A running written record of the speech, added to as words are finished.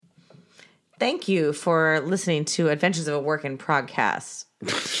Thank you for listening to Adventures of a Work in Progress.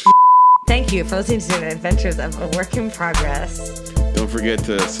 Thank you for listening to Adventures of a Work in Progress. Don't forget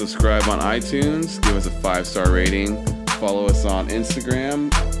to subscribe on iTunes. Give us a 5-star rating. Follow us on Instagram,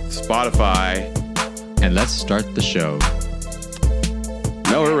 Spotify. And let's start the show.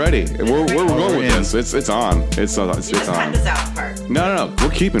 No, we're ready. We're going with this. It's on. It's on. You just cut this out part. No. We're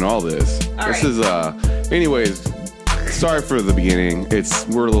keeping all this. This is anyways, sorry for the beginning.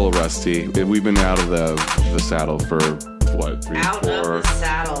 We're a little rusty. We've been out of the saddle for what, 3, 4? Out of the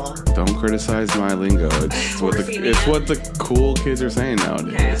saddle. Don't criticize my lingo. It's what the cool kids are saying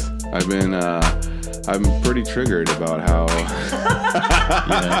nowadays. Okay. I'm pretty triggered about how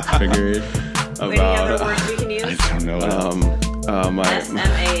triggered about any other words we can use? I don't know.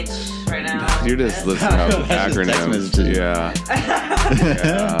 SMH right now. You're just listening to acronyms. Yeah.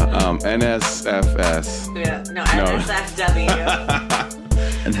 NSFS. Yeah. No, NSFW.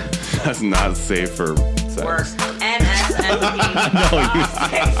 That's not safe for sex. Work. NSMP. No,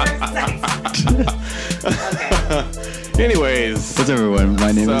 safe for sex. Okay. Anyways. What's up, everyone?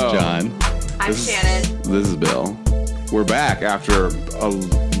 My name is John. I'm Shannon. This is Bill. We're back after a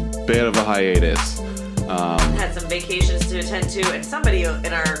bit of a hiatus. Had some vacations to attend to, and somebody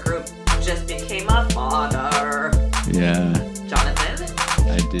in our group just became a father. Yeah. Jonathan?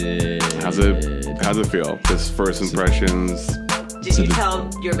 I did. How's it feel? Just first impressions. Did you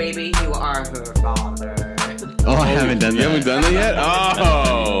tell your baby you are her father? Oh, I haven't done that. You haven't done that yet?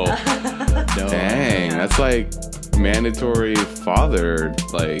 Oh. No. Dang, that's like mandatory father,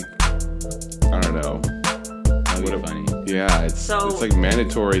 like, I don't know. What funny. Yeah, it's like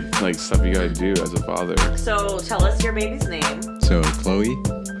mandatory like stuff you gotta do as a father. So tell us your baby's name. So Chloe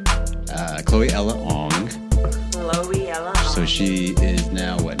Ella Ong. Chloe Ella Ong. So she is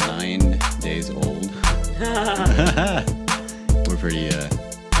now 9 days old. We're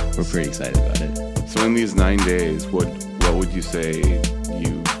pretty excited about it. So in these 9 days, what would you say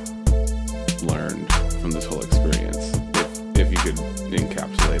you learned from this whole experience, if you could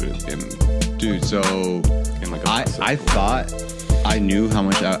encapsulate it in? Dude, so like I thought I knew how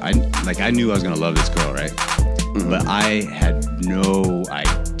much I knew I was gonna love this girl, right? Mm-hmm. But I had no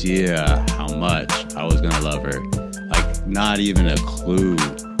idea how much I was gonna love her. Like, not even a clue.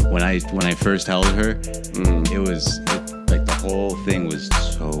 When I first held her, like the whole thing was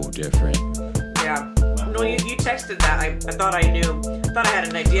so different. Yeah. No, you texted that. I thought I knew. I thought I had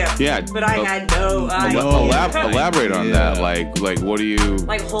an idea. Yeah. But I had no idea. Elaborate on that. Like what do you...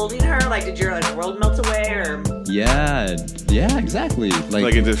 Like holding her? Like did your world melt away or... Yeah, exactly.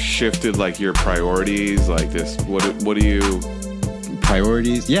 Like it just shifted like your priorities, like this, what do you...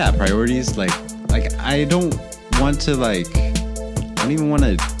 Priorities? Yeah, priorities. Like I don't even want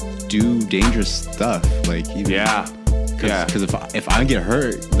to do dangerous stuff. Like even... Yeah. Because if I get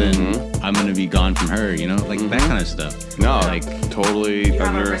hurt, then I'm gonna be gone from her, like that kind of stuff. No, like totally. You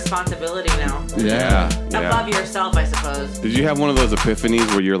have a responsibility now. Yeah. Above yourself, I suppose. Did you have one of those epiphanies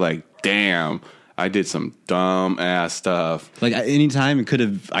where you're like, damn, I did some dumb ass stuff? Like anytime I could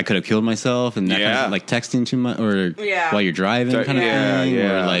have killed myself, and that kind of, like texting too much, or while you're driving, kind of thing,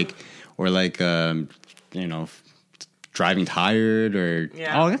 or like driving tired, or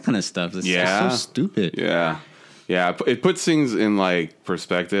all that kind of stuff. It's so stupid. Yeah, it puts things in like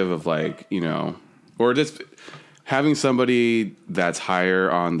perspective of like, or just having somebody that's higher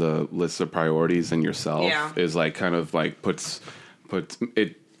on the list of priorities than yourself is like kind of like puts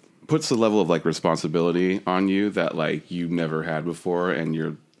the level of like responsibility on you that like you never had before, and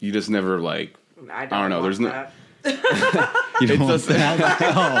you just never like I don't know. There's no. You don't want that?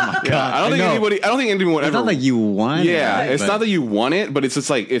 Oh my god! Yeah, I don't think anyone would ever. It's not like you want it. Yeah, it's not that you want it, but it's just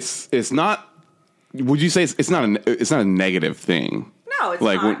like it's not. Would you say it's not a negative thing? No, it's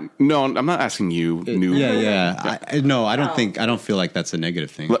like not. No, I'm not asking you. I don't feel like that's a negative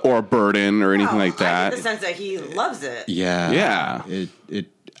thing or a burden or anything like that. In the sense that he loves it. Yeah.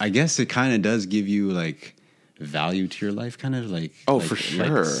 I guess it kind of does give you like value to your life, kind of like for sure,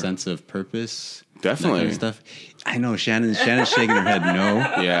 like a sense of purpose. Definitely kind of stuff. I know Shannon's shaking her head no.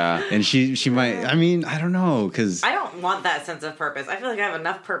 Yeah, and she might. I mean, I don't know, because I don't want that sense of purpose. I feel like I have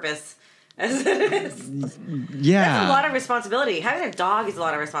enough purpose as it is. Yeah, that's a lot of responsibility. Having a dog is a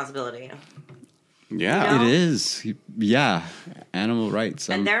lot of responsibility. Yeah, it is. Yeah, animal rights.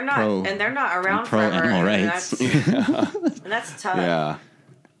 And they're not around pro forever. Animal rights. And that's tough. Yeah.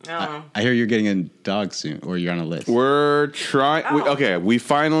 I hear you're getting a dog soon, or you're on a list. We're trying. We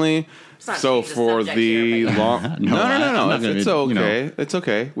finally. So for the long, no. It's okay. It's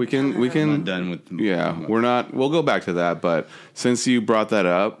okay. We can. I'm not done with. We're not. We'll go back to that. But since you brought that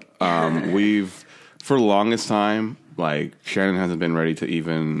up, we've for the longest time, like Shannon hasn't been ready to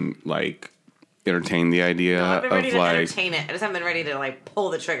even like entertain the idea I've been ready of to like entertain it. I just haven't been ready to like pull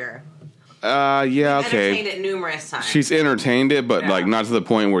the trigger. Yeah, I've okay. entertained it numerous times. She's entertained it, but like not to the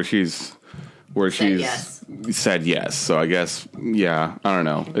point where she's said yes. So I guess I don't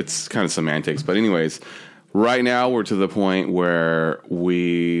know. It's kind of semantics, but anyways, right now we're to the point where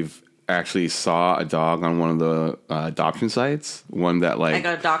we've actually saw a dog on one of the adoption sites. One that like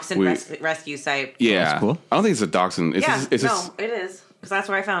a dachshund rescue site. Yeah, that's cool. I don't think it's a dachshund. It's it is. Because that's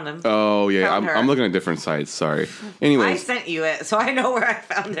where I found him. Oh, yeah. I'm looking at different sites. Sorry. Anyways. I sent you it, so I know where I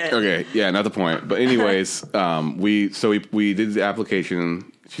found it. Okay. Yeah, not the point. But anyways, we did the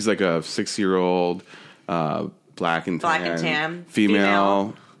application. She's like a 6-year-old, black and tan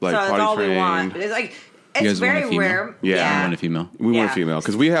female. Like, so that's all trained. We want. It's like, it's very rare. Yeah. I want a female. We want a female.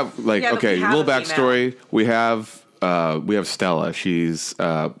 Because we have, like, little backstory. We have Stella. She's,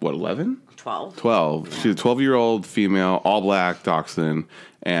 11? 12. She's a 12-year-old female, all black dachshund,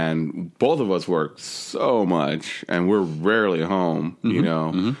 and both of us work so much, and we're rarely home, you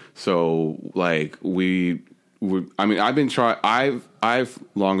know. Mm-hmm. So like I've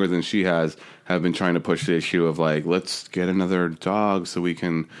longer than she have been trying to push the issue of like, let's get another dog so she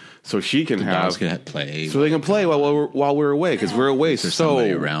can play, so they can play while we're away, because we're away so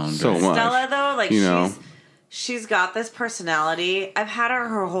much. Stella though, like, you know. She's got this personality. I've had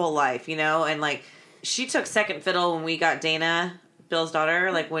her whole life, you know, and like she took second fiddle when we got Dana, Bill's daughter.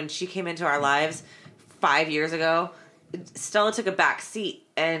 Like when she came into our lives 5 years ago, Stella took a back seat,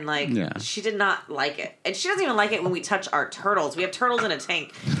 and like she did not like it, and she doesn't even like it when we touch our turtles. We have turtles in a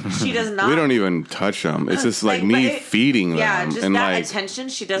tank. She does not. We don't even touch them. It's just like me feeding them. Yeah, just and that like, attention.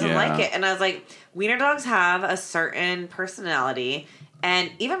 She doesn't like it, and I was like, wiener dogs have a certain personality.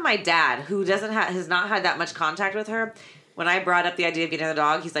 And even my dad, who has not had that much contact with her, when I brought up the idea of getting a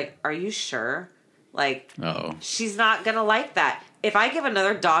dog, he's like, "Are you sure? Like, she's not gonna like that. If I give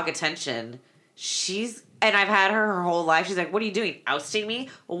another dog attention, and I've had her whole life. She's like, what are you doing? Ousting me?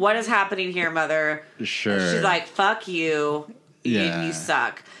 What is happening here, mother?" Sure. And she's like, "Fuck you. Yeah. You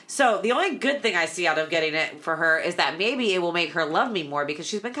suck." So the only good thing I see out of getting it for her is that maybe it will make her love me more, because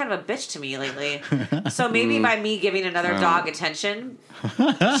she's been kind of a bitch to me lately. So maybe by me giving another dog attention,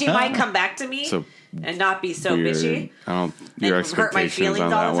 she might come back to me and not be so weird. bitchy. Your expectations hurt my feelings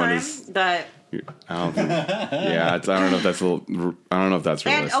on all that the one time. is. But I don't think. I don't know if that's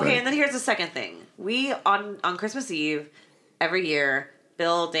realistic. And then here's the second thing: we on Christmas Eve every year,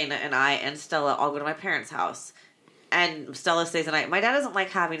 Bill, Dana, and I and Stella all go to my parents' house. And Stella stays the night. My dad doesn't like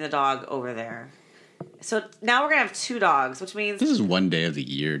having the dog over there. So now we're going to have 2 dogs, which means... This is one day of the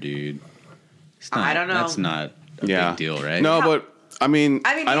year, dude. I don't know. That's not a big deal, right? No, but, I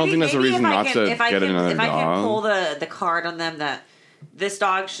don't think that's a reason not to get another dog. If I can pull the card on them that this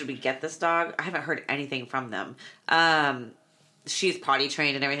dog, should we get this dog? I haven't heard anything from them. She's potty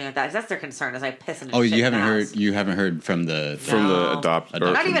trained and everything like that. That's their concern, is I piss and shit. You haven't heard from the adopt.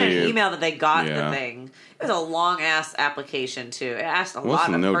 Not even an email that they got the thing. It was a long ass application too. It asked a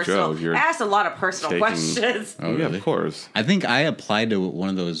lot of personal questions. Oh, really? Yeah, of course. I think I applied to one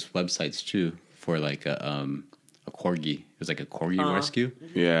of those websites too for like a corgi. It was like a corgi rescue.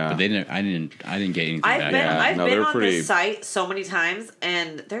 Yeah, but I didn't get anything back. I've been on this site so many times,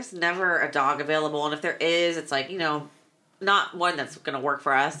 and there's never a dog available. And if there is, it's like, you know, not one that's going to work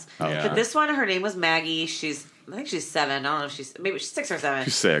for us. But this one, her name was Maggie. I think she's 7. I don't know if she's 6 or 7.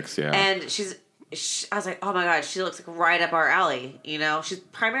 She's 6, yeah. And I was like, oh my God, she looks like right up our alley. You know, she's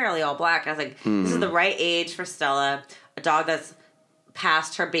primarily all black. I was like, this is the right age for Stella, a dog that's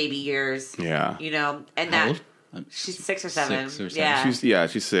past her baby years. Yeah. You know, and How old? She's 6 or 7. 6 or 7. Yeah.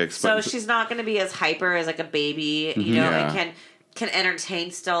 She's 6. So she's not going to be as hyper as like a baby, you know, and can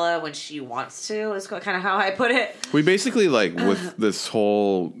entertain Stella when she wants to, is kind of how I put it. We basically, like, with this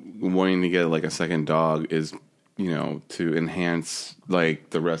whole wanting to get like a second dog is, you know, to enhance like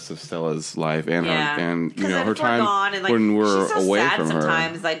the rest of Stella's life and her, and you know, her time and, like, when we're she's so away sad from her.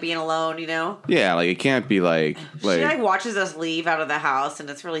 Sometimes, like, being alone, you know. Yeah, like it can't be like she like watches us leave out of the house, and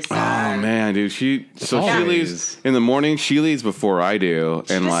it's really sad. Oh man, dude, she leaves in the morning. She leaves before I do,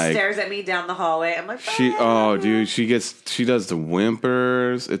 she and just like stares at me down the hallway. I'm like, dude, she does the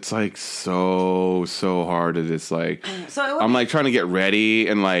whimpers. It's like so hard. It's like I'm like trying to get ready,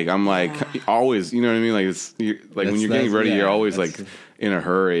 and like I'm like always, you know what I mean? Like it's when you're getting ready, you're always like in a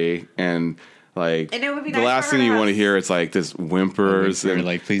hurry, and like and it would be the nice last thing you want to hear, it's like this whimpers, and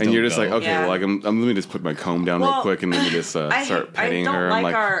like, please and you're just go. like, okay, well, like let me just put my comb down real quick, and let me just start petting her. I'm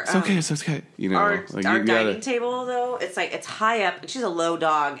like, it's okay, you know. Our like, dining table though, it's like it's high up, and she's a low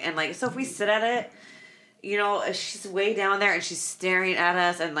dog, and like so if we sit at it, you know, she's way down there, and she's staring at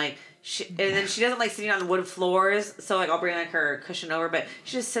us, and like and then she doesn't like sitting on the wood floors, so like I'll bring like her cushion over, but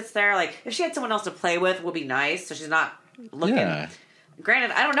she just sits there. Like if she had someone else to play with, would be nice. So she's not looking. Yeah.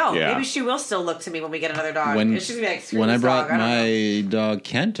 Granted, I don't know. Yeah. Maybe she will still look to me when we get another dog. She's gonna be like, when I brought my dog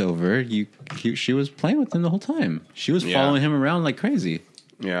Kent over, she was playing with him the whole time. She was following him around like crazy.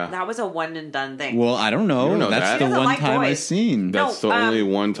 Yeah, that was a one and done thing. Well, I don't know. That's the one time I've seen. That's the only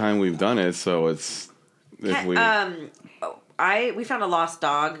one time we've done it. So it's weird. We found a lost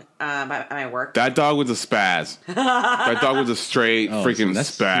dog at my work. That dog was a spaz. That dog was a straight freaking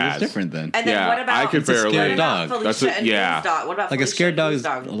spaz. It's different then. And then what about I could barely. Scared dog. Felicia and Ben's dog? What about like Felicia a scared dog is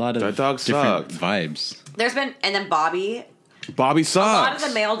dog? a lot of that dog different sucked. vibes. There's been and then Bobby. Bobby sucks. A lot of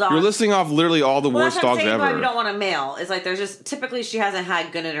the male dogs. You're listing off literally all the worst dogs ever. Why we don't want a male. It's like there's just typically she hasn't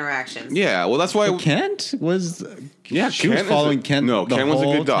had good interactions. Yeah, well that's why Kent was. Yeah, she was following Kent. No, Kent was a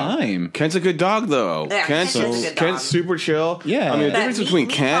good dog. Time. Kent's a good dog though. Yeah, Kent's super chill. Yeah, I mean the difference between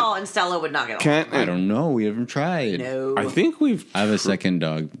Kent and Stella would not get along. Kent, I don't know. We haven't tried. No, I think I have a second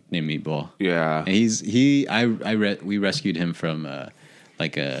dog named Meatball. Yeah, and we rescued him from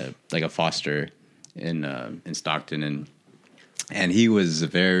like a foster in Stockton and he was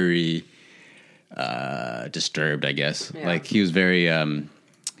very disturbed, I guess. Yeah. Like he was very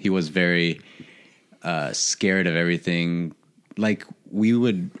scared of everything. Like we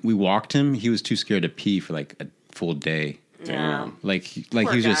walked him. He was too scared to pee for like a full day. Yeah. Like Poor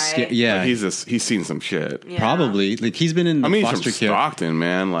he was just scared. Yeah. Like he's seen some shit. Yeah. Probably. Like he's been in foster he's from care. Stockton,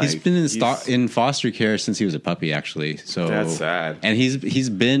 man. Like he's been in foster care since he was a puppy, actually. So that's sad. And he's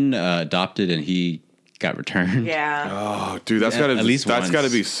been adopted, and he got returned. Yeah. Oh, dude, that's gotta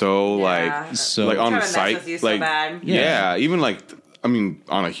be so like on the site, like bad. Yeah, even like I mean,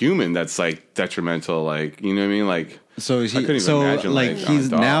 on a human, that's like detrimental. Like you know what I mean? Like so I couldn't even imagine. Like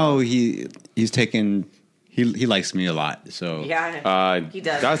he's now he's taken. He likes me a lot, so he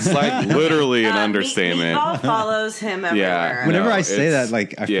does. That's like literally an understatement. Meatball follows him everywhere. Yeah, whenever I say that,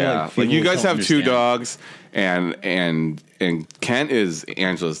 like I feel like you guys have two dogs, and Kent is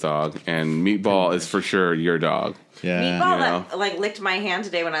Angela's dog, and Meatball is for sure your dog. Yeah, Meatball like licked my hand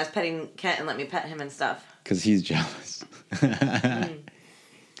today when I was petting Kent and let me pet him and stuff. Because he's jealous. Because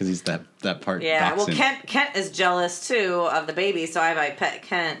he's that part. Yeah, dachshund. well, Kent is jealous too of the baby, so I pet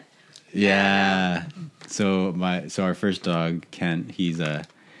Kent. Yeah. So our first dog, Kent, he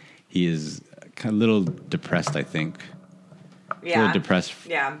is kind of a little depressed, I think. Yeah. A little depressed.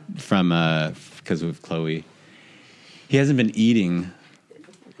 Yeah. From because of Chloe. He hasn't been eating.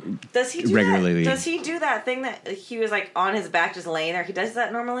 Does he do regularly? Does he do that thing that he was like on his back just laying there? He does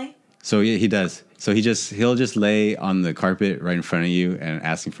that normally. So yeah, he does. So he'll just lay on the carpet right in front of you and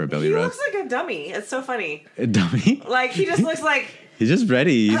asking for a belly rub. He looks like a dummy. It's so funny. A dummy? Like he just looks like. He's just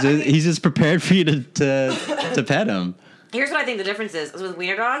ready. He's just prepared for you to pet him. Here's what I think the difference is with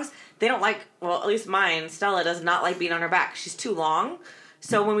wiener dogs. They don't like, well, at least mine, Stella, does not like being on her back. She's too long.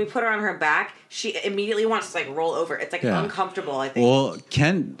 So when we put her on her back, she immediately wants to like roll over. It's like uncomfortable, I think. Well,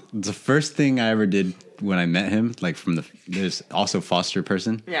 Kent, the first thing I ever did when I met him, like there's also foster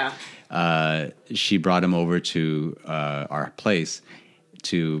person. Yeah. She brought him over to our place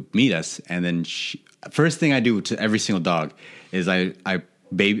to meet us. And then first thing I do to every single dog is I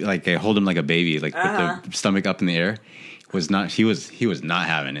hold him like a baby, like with the stomach up in the air. He was not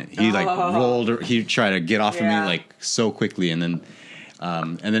having it. He rolled. He tried to get off of me like so quickly, and then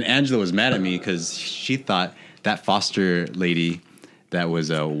Angela was mad at me because she thought that foster lady that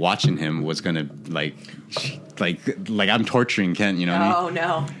was watching him was gonna like I'm torturing Kent, you know what I mean? Oh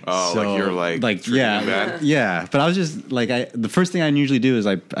no! Oh, so, like you're like yeah. But I was just like the first thing I usually do is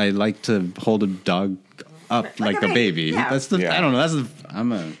I like to hold a dog up like a baby. Yeah. That's I don't know.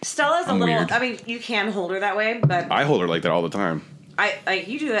 Stella's a little. Weird. I mean, you can hold her that way, but I hold her like that all the time.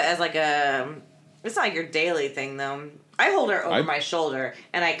 You do that as like a. It's not like your daily thing though. I hold her over my shoulder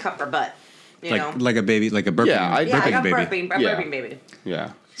and I cup her butt. You know, like a baby, like a burping. Burping baby.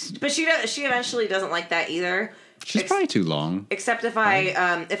 Yeah, but she eventually doesn't like that either. She's probably too long. Except if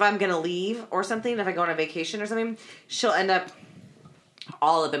if I'm gonna leave or something, if I go on a vacation or something, she'll end up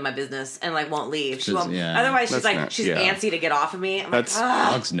all up in my business and like won't leave. She won't. Yeah. Otherwise, she's antsy to get off of me.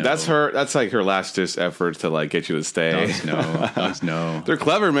 Dogs know. That's like her last ditch effort to like get you to stay. Dogs know. They're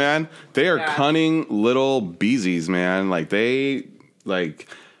clever, man. They are cunning little beesies, man. Like they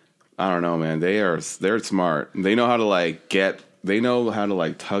I don't know, man. They're smart. They know how to They know how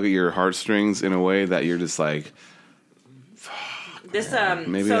to tug at your heartstrings in a way that you're just like. This dog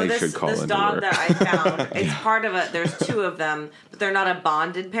that I found, it's part of there's two of them, but they're not a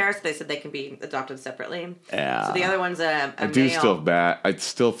bonded pair, so they said they can be adopted separately. Yeah. So the other one's a I male. I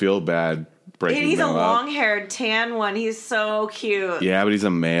still feel bad breaking he's them a up. long-haired tan one. He's so cute. Yeah, but he's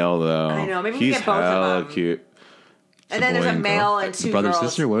a male though. I know. Maybe we he's get both of them. Cute. And then there's a male and two brother girls.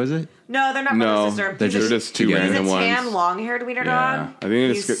 sister. What is it? No, they're not brother and sister. They're just two random ones. He's a tan, long-haired wiener dog. I think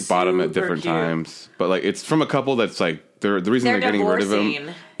they just bought him at different times. But like, it's from a couple that's like the reason they're getting rid of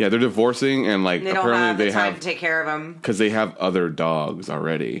him. Yeah, they're divorcing, and like they apparently don't have they the time have to take care of him because they have other dogs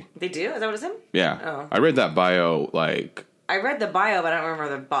already. They do? Is that what it's in? Yeah. Oh. I read that bio. Like, I read the bio, but I don't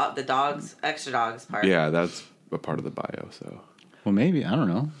remember the dogs, extra dogs part. Yeah, that's a part of the bio. So, well, maybe I don't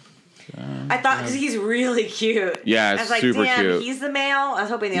know. I thought because he's really cute. Yeah, it's super cute. He's the male. I was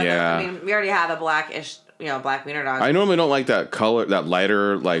hoping the other. I mean, we already have a blackish, black wiener dog. I normally don't like that color, that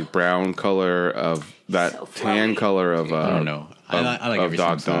lighter, like brown color of that tan color of. I don't know. I like every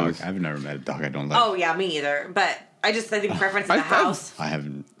dog. I've never met a dog I don't like. Oh yeah, me either. But I think preference in the house. I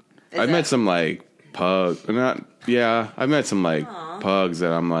haven't. I've met some like pugs. I've met some like pugs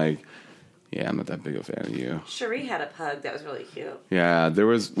that I'm like. Yeah, I'm not that big a fan of you. Cherie had a pug that was really cute. Yeah, there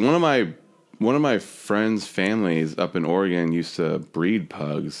was one of my friends' families up in Oregon used to breed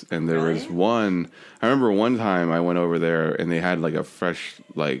pugs, and there was one. I remember one time I went over there and they had like a fresh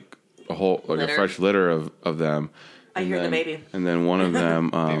a fresh litter of them. I hear the baby. And then one of them,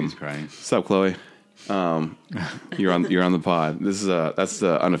 baby's crying. What's up, Chloe? You're on the pod. That's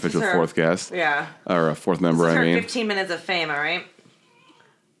the unofficial fourth guest. Yeah, or a fourth member. This is her 15 minutes of fame. All right.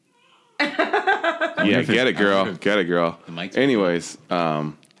 Yeah, get it, girl. Get it, girl. Anyways,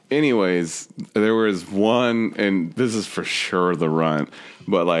 there was one, and this is for sure the runt,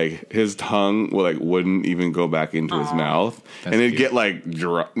 but like his tongue wouldn't even go back into his mouth, and it'd get like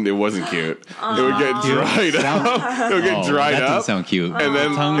dry. It wasn't cute. It would get dried up. It would get dried that up. Doesn't sound cute. And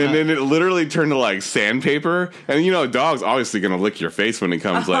then it literally turned to like sandpaper. And a dog's obviously gonna lick your face when it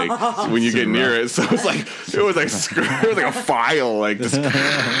comes when you get near it. So it was like a file. Like this.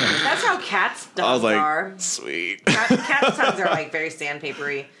 That's how cats' dogs are. Sweet. Cats' tongues are like very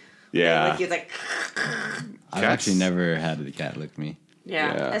sandpapery. Yeah. He's like. I've actually never had a cat lick me.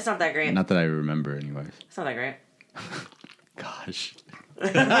 Yeah, it's not that great. Not that I remember, anyways. It's not that great. Gosh.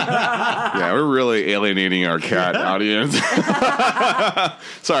 Yeah, we're really alienating our cat audience.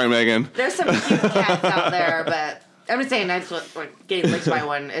 Sorry, Megan. There's some cute cats out there, but I'm just saying, getting licked by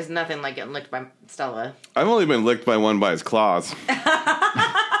one is nothing like getting licked by Stella. I've only been licked by one by his claws.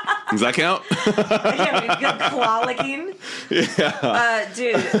 Does that count? Yeah, good claw licking. Yeah.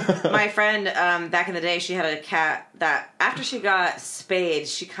 Dude, my friend, back in the day, she had a cat that after she got spayed,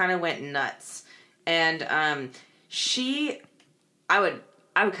 she kind of went nuts. And I would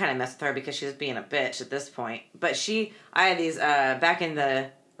kind of mess with her because she was being a bitch at this point. But I had these, back in the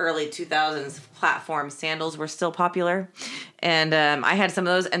early 2000s, platform sandals were still popular. And I had some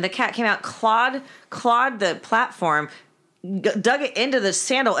of those. And the cat came out, clawed the platform, dug it into the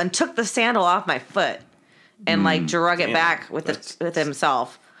sandal and took the sandal off my foot and drug it back with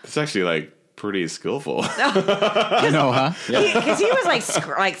himself. It's actually pretty skillful. I know, huh? Because he was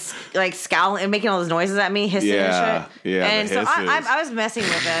like scowling and making all those noises at me, hissing and shit. Yeah, and so I was messing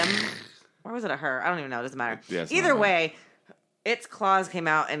with him. Or was it a her? I don't even know. It doesn't matter. Yeah, either way, its claws came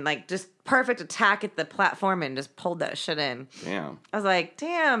out and just perfect attack at the platform and just pulled that shit in. Damn. I was like,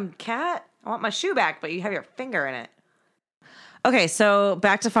 damn, cat, I want my shoe back, but you have your finger in it. Okay, so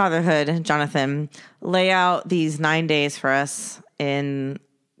back to fatherhood, Jonathan. Lay out these 9 days for us in.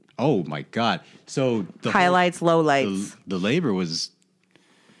 Oh my God! So the highlights, lowlights. The labor was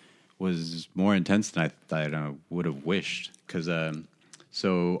more intense than I would have wished. Because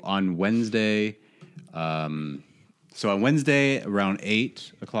so on Wednesday, around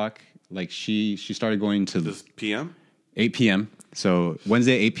 8:00, she started going to this PM. 8 p.m. So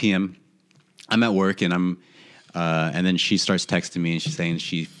Wednesday 8 p.m. I'm at work and and then she starts texting me and she's saying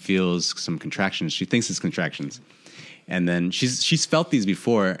she feels some contractions. She thinks it's contractions. And then she's felt these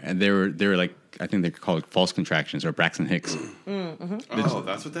before, and they were like, I think they're called false contractions or Braxton Hicks. Mm-hmm. Oh,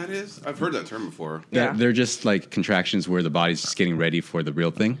 that's what that is? I've heard that term before. Yeah. They're just like contractions where the body's just getting ready for the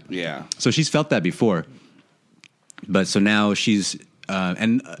real thing. Yeah. So she's felt that before. But so now she's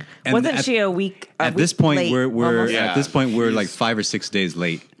and wasn't she a week at this point late, we're at this point we're like 5 or 6 days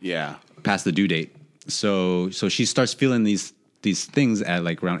late. Yeah. Past the due date. So she starts feeling these things at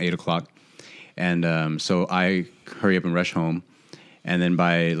like around 8:00. And so I hurry up and rush home. And then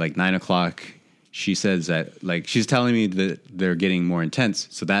by like 9:00, she says that she's telling me that they're getting more intense.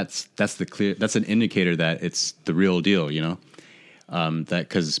 So that's an indicator that it's the real deal, that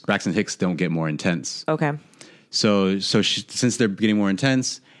because Braxton Hicks don't get more intense. Okay. So since they're getting more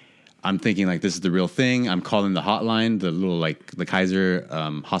intense, I'm thinking this is the real thing. I'm calling the hotline, the little the Kaiser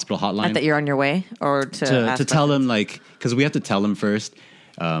hospital hotline. That you're on your way, or to tell them because we have to tell them first.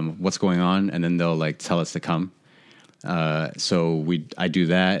 what's going on, and then they'll like tell us to come. So I do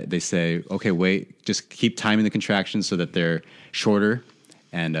that. They say, okay, wait, just keep timing the contractions so that they're shorter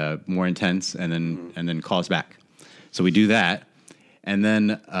and more intense, and then call us back. So we do that, and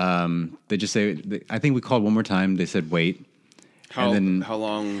then they just say, I think we called one more time. They said wait. How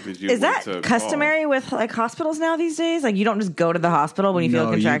long did you? Is that customary with like hospitals now these days? Like you don't just go to the hospital when you feel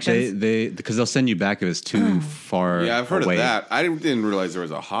contractions. Because they'll send you back if it's too far. Yeah, I've heard away. of that. I didn't realize there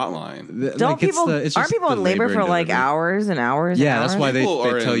was a hotline. Aren't people in labor for like hours and hours? Yeah, and that's hours? why they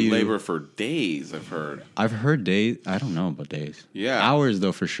tell in you labor for days. I've heard days. I don't know about days. Yeah, hours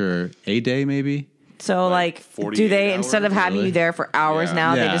though for sure. A day maybe. So like do they instead of having you there for hours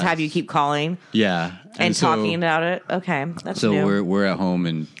now, they just have you keep calling? Yeah. And talking about it. Okay. That's so new. we're at home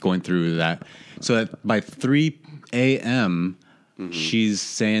and going through that. So by 3 a.m. She's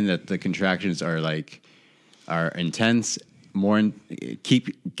saying that the contractions are intense,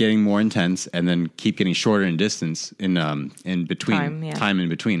 keep getting more intense, and then keep getting shorter in distance in between time in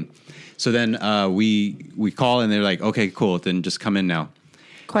between. So then we call and they're like, okay, cool, then just come in now.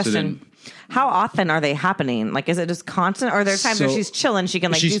 Question. How often are they happening? Like, is it just constant, or are there times where she's chilling, she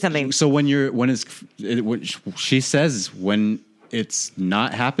can like do something? So when she says when it's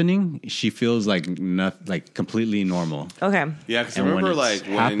not happening, she feels like completely normal. Okay. Yeah, because I remember when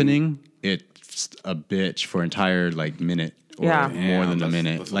happening, it's a bitch for an entire minute or more than a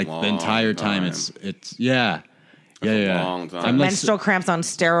minute. Like the entire time, it's yeah. Long time. I'm menstrual cramps on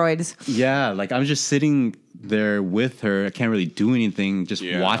steroids. Yeah, like I'm just sitting there with her. I can't really do anything. Just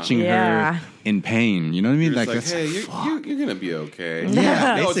watching her in pain. You know what I mean? Like hey, you're gonna be okay.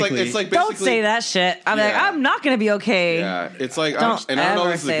 Yeah, no, it's like don't say that shit. I'm like, I'm not gonna be okay. Yeah, it's like, I don't know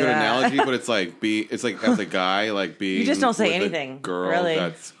if this is a good analogy, but it's like as a guy, like being you just don't say anything. Girl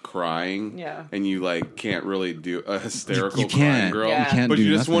that's crying, and you like can't really do a hysterical crying girl, you can't but do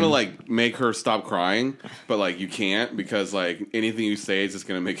you just want to nothing. like make her stop crying, but like you can't because like anything you say is just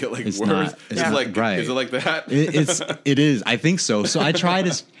gonna make it like worse. Is it like that? It is. I think so. So I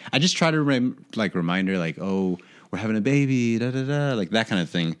just try to remind her like, oh, we're having a baby, da da da, like that kind of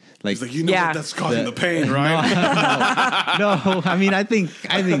thing. Like, it's like that's causing the pain, right? No. I mean, I think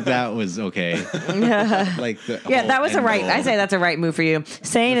that was okay. That was a right. I say that's a right move for you.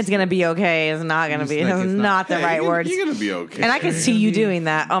 Saying it's gonna be okay is not gonna be. It's not the right words. You're gonna be okay. And I can see you doing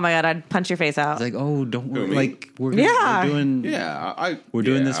that. Oh my god, I'd punch your face out. It's like, oh, don't worry. Like we're doing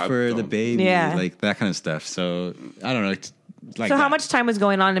this for the baby, like that kind of stuff. So I don't know. So how much time was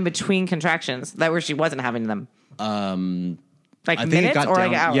going on in between contractions that where she wasn't having them? Like I think minutes it got or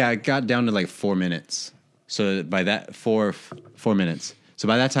down, like hours? Yeah, it got down to like 4 minutes. So by that 4 minutes. So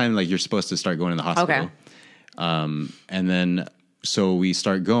by that time, like you're supposed to start going to the hospital. Okay. And then so we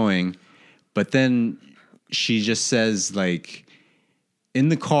start going, but then she just says like in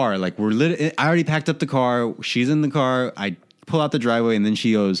the car, like I already packed up the car. She's in the car. I pull out the driveway, and then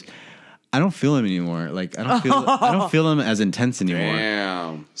she goes, I don't feel him anymore. Like I don't feel him as intense anymore.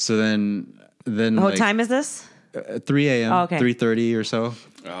 Damn. So then what time is this? 3 a.m. Oh, okay. 3:30 or so.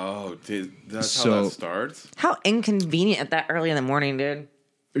 Oh, dude, that's how that starts. How inconvenient at that early in the morning, dude.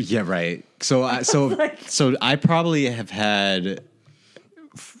 Yeah, right. So I probably have had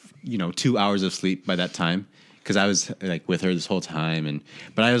 2 hours of sleep by that time. Because I was like with her this whole time,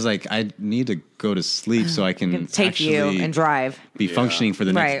 but I was like, I need to go to sleep so I can take you and drive, be functioning for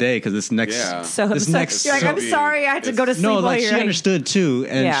the next day. Because this next, you're like, I'm sorry, I had to go to sleep. No, like she understood too,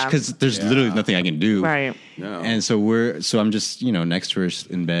 and because there's literally nothing I can do, right? No. And so I'm just next to her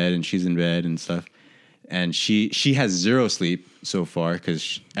in bed, and she's in bed and stuff, and she has zero sleep so far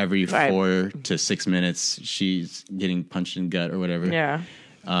because every 4 to 6 minutes she's getting punched in the gut or whatever. Yeah.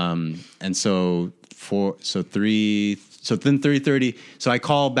 And so. So 3:30. So I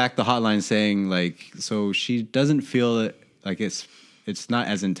call back the hotline saying like, so she doesn't feel it, like it's not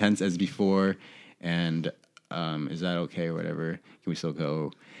as intense as before, and is that okay or whatever? Can we still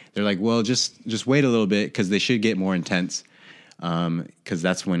go? They're like, well, just wait a little bit because they should get more intense, because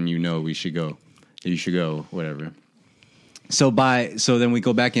that's when we should go. You should go, whatever. So then we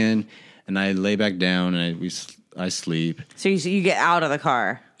go back in, and I lay back down, and I sleep. So you get out of the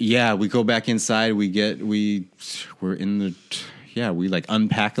car. Yeah, we go back inside. We like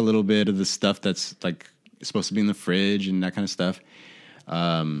unpack a little bit of the stuff that's like supposed to be in the fridge and that kind of stuff.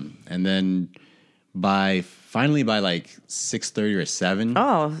 And then finally by like 6:30 or 7.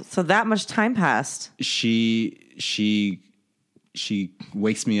 Oh, so that much time passed. She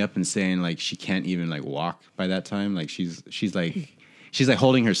wakes me up and saying like she can't even like walk by that time. Like she's like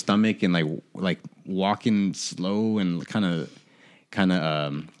holding her stomach and like walking slow and kind of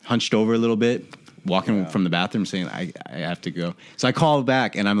hunched over a little bit, walking from the bathroom saying, I have to go. So I called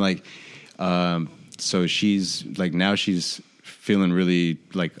back and I'm like, so she's like, now she's feeling really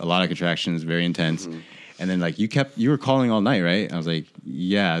like a lot of contractions, very intense. Mm-hmm. And then like you were calling all night, right? I was like,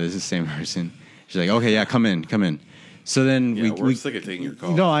 yeah, this is the same person. She's like, okay, yeah, come in. So then we're sick of taking your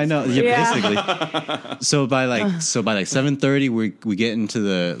call. No, I know. Yeah, basically. So by like 7:30, we get into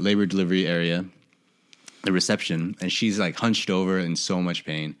the labor delivery area, the reception, and she's like hunched over in so much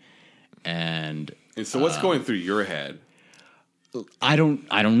pain. And so what's going through your head? I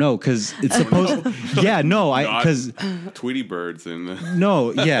don't know because it's supposed. Because Tweety birds and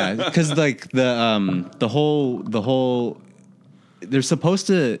because like the whole they're supposed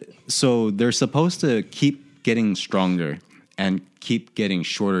to keep getting stronger and keep getting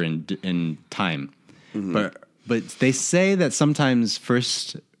shorter in time. Mm-hmm. But they say that sometimes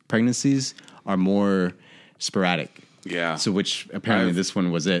first pregnancies are more sporadic. Yeah. So which apparently this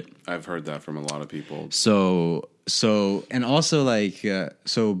one was it. I've heard that from a lot of people. So and also like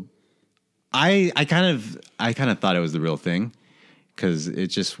so I kind of thought it was the real thing. Because it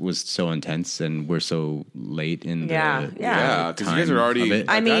just was so intense, and we're so late in the because you guys are already.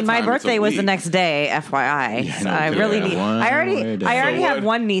 I mean, my birthday was the next day, FYI. Yeah, so I really need. I already have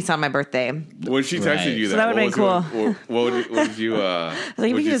one niece on my birthday. When she texted you that, so that would have been cool. What did you? I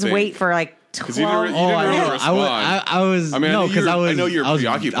think we could just wait for like 12. I was. I mean, no, because I know you're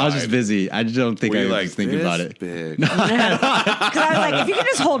preoccupied. I was just busy. I don't think I was thinking about it. Because I was like, if you could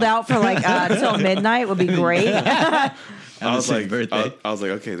just hold out for like till midnight, would be great. I was like,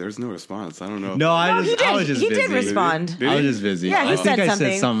 okay, there's no response. I don't know. No, I was just busy. He did respond. I was just busy. Yeah, he said something. I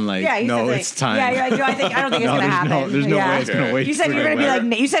said something like, no, it's time. Yeah, I don't think it's going to happen. There's no way it's going to wait. You said you're going to be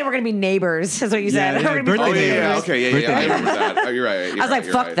like, you said we're going to be neighbors. Is what you said. Yeah, birthday neighbors. Okay, I remember that. Oh, you're right. I was like,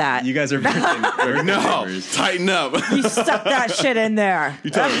 fuck that. You guys are birthday neighbors. Tighten up. You stuck that shit in there. You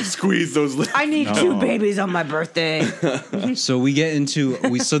tell them squeeze those lips. I need 2 babies on my birthday. So we get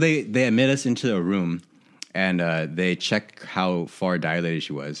into, so they admit us into a room. And they check how far dilated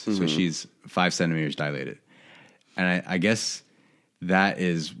she was. Mm-hmm. So she's 5 centimeters dilated. And I guess that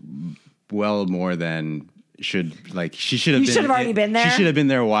is well more than she should have been. You should have already been there? She should have been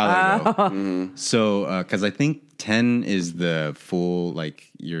there a while ago. Mm-hmm. So, because I think 10 is the full, like,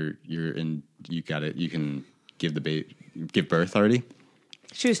 you're in, you got it, you can give birth already.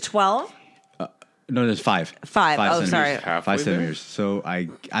 She was 12? No, there's 5. 5. Oh, sorry. 5 centimeters. So I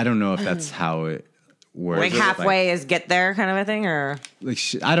don't know if that's how it works. Like halfway is get there kind of a thing, or like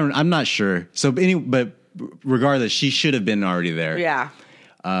I'm not sure. So but regardless, she should have been already there. Yeah.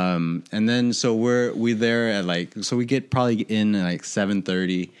 And then so we there at like, so we get probably in at like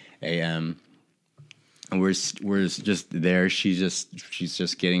 7:30 a.m. and we're just there. She's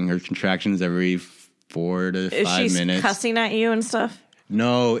just getting her contractions every 4 to 5 minutes. Is she cussing at you and stuff?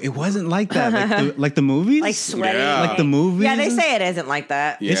 No, it wasn't like that. Like the movies? Like sweating? Yeah. Like the movies? Yeah, they say it isn't like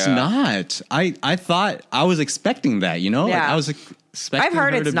that. Yeah. It's not. I thought, I was expecting that, you know? Yeah. Like I was expecting I've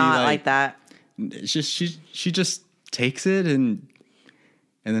heard her it's to not be like that. It's just, she just takes it and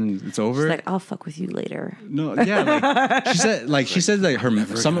then it's over. She's like, I'll fuck with you later. No, yeah. She said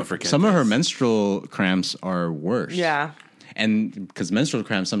that some of her menstrual cramps are worse. Yeah. And because menstrual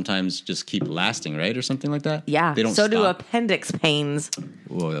cramps sometimes just keep lasting, right? Or something like that? Yeah. They don't so stop. do appendix pains.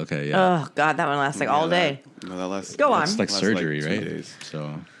 Whoa, okay, yeah. Oh, God, that one lasts like all day. No, that lasts. Go on. It's like surgery, like 2 right? days.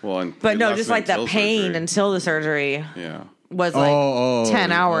 So. Well, but no, just like that pain until the surgery. Yeah. Was like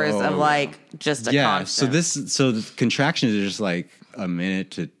 10 hours of like just a constant. So the contractions are just like a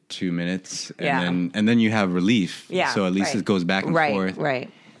minute to 2 minutes, and then you have relief. Yeah. So at least it goes back and forth. Right.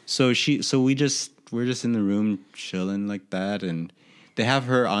 So we're just in the room chilling like that, and they have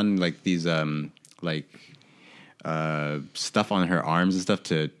her on like these stuff on her arms and stuff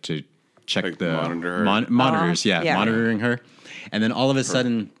to check like the monitor her. Monitors, monitoring her, and then all of a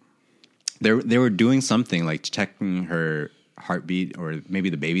sudden they were doing something like checking her heartbeat or maybe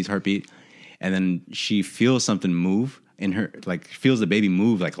the baby's heartbeat, and then she feels something move in her, like feels the baby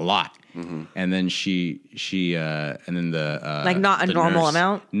move like a lot. Mm-hmm. And then she and then the like not a normal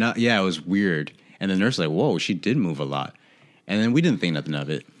amount. It was weird. And the nurse was like, whoa, she did move a lot. And then we didn't think nothing of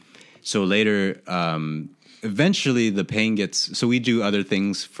it. So later, eventually the pain gets, so we do other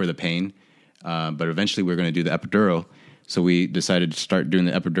things for the pain, but eventually we're going to do the epidural. So we decided to start doing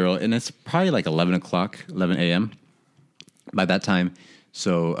the epidural, and it's probably like 11 a.m. by that time.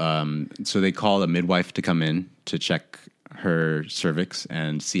 So they call a midwife to come in to check her cervix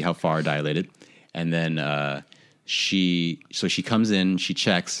and see how far dilated. And then she comes in, she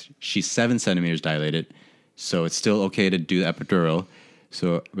checks, she's 7 centimeters dilated, so it's still okay to do the epidural.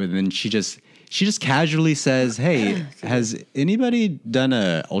 So, but then she just casually says, "Hey, has anybody done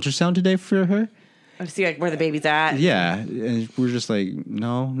a ultrasound today for her?" to see like where the baby's at. Yeah, and we're just like,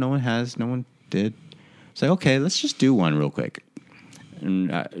 no one has, no one did. It's like, okay, let's just do one real quick.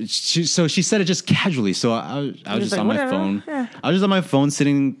 And she said it just casually. So I was just on my phone. Yeah. I was just on my phone,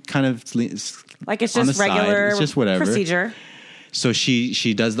 sitting kind of like it's just regular. It's just whatever procedure. So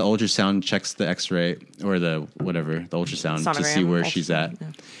she does the ultrasound, checks the X-ray or the ultrasound sonogram, to see where she's at,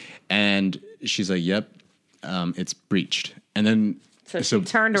 and she's like, "Yep, it's breached." And then so she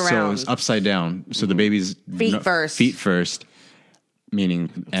turned around, so it's upside down. So the baby's feet first, meaning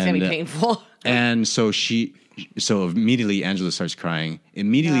it's gonna be painful. And so immediately Angela starts crying.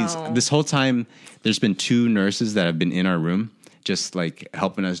 This whole time, there's been 2 nurses that have been in our room, just like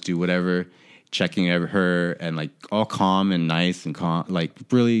helping us do whatever, checking her, and like all calm and nice and calm, like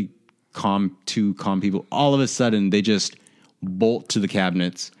really calm people. All of a sudden, they just bolt to the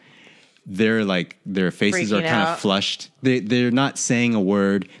cabinets. They're like, their faces are kind of flushed. They're not saying a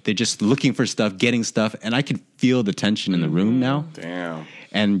word. They're just looking for stuff, getting stuff, and I can feel the tension in the room now. Damn.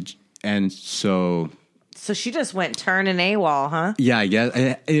 And so she just went turn and AWOL, huh? Yeah, I guess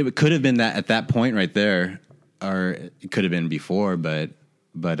it could have been that at that point right there, or it could have been before. But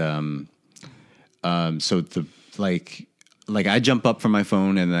so the like I jump up from my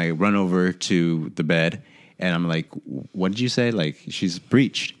phone and I run over to the bed and I'm like, "What did you say?" Like, she's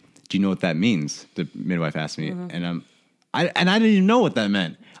breached. Do you know what that means? The midwife asked me, and I didn't even know what that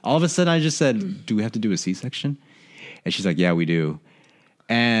meant. All of a sudden, I just said, "Do we have to do a C-section?" And she's like, "Yeah, we do."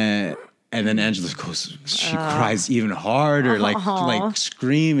 And then Angela goes, she cries even harder, like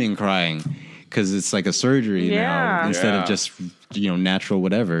screaming, crying, because it's like a surgery now instead of just natural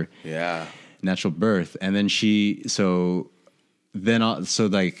whatever. Yeah, natural birth. And then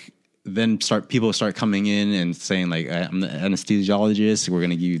people start coming in and saying like, "I'm the anesthesiologist. We're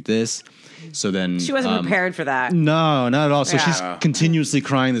gonna give you this." So then she wasn't prepared for that. No, not at all. So she's continuously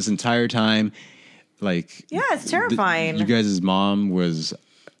crying this entire time. Like, yeah, it's terrifying. You guys' mom was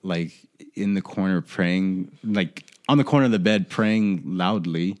like in the corner praying, like on the corner of the bed praying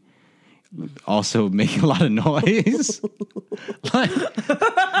loudly, also making a lot of noise.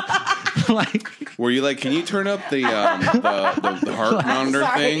 like, were you like, "Can you turn up the heart monitor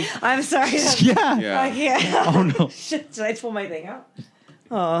thing?" I'm sorry. Yeah. I can't. Oh no! Shit, did I pull my thing out?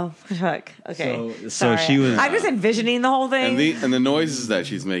 Oh, fuck. Okay. So she was... I'm just envisioning the whole thing. And the noises that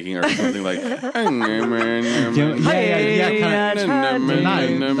she's making are something like... yeah,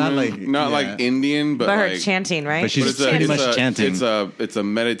 not like Indian, but her like... chanting, right? But she's pretty much chanting. It's a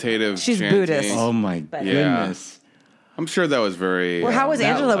meditative She's chanting. Buddhist. Oh my goodness. I'm sure that was very... Well, how was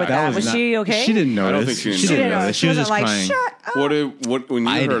Angela with that? Was she okay? She didn't notice. I don't think she didn't notice. She was just like, crying. Shut up. When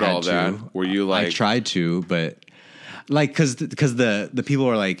you heard all that, were you like... I tried to, but... Like, because the people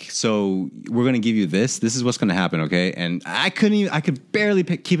are like, "So we're gonna give you this. This is what's gonna happen, okay?" And I could barely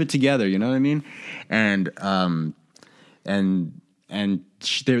keep it together. You know what I mean? And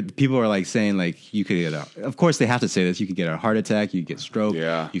people are like saying like, you could get of course they have to say this. You could get a heart attack. You could get stroke.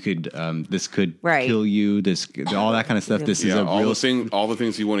 Yeah. You could this could kill you. This all that kind of stuff. This is a all the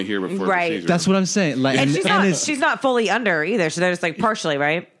things you want to hear before the procedure. That's what I'm saying. Like, and she's not fully under either. So they're just like partially,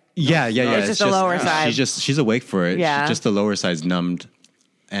 right? Yeah. It's just the lower side. She's awake for it. Yeah. Just the lower side's numbed.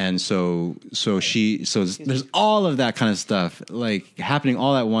 And so there's all of that kind of stuff like happening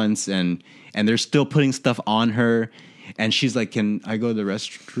all at once, and they're still putting stuff on her, and she's like, "Can I go to the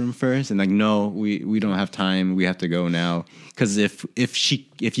restroom first?" And like, "No, we don't have time. We have to go now." Because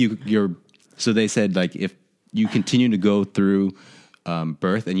so they said like, if you continue to go through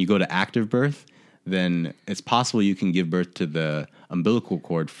birth and you go to active birth, then it's possible you can give birth to the umbilical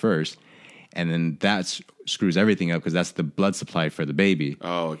cord first, and then that screws everything up because that's the blood supply for the baby.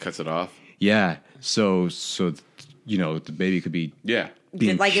 Oh, it cuts it off? Yeah. So the baby could be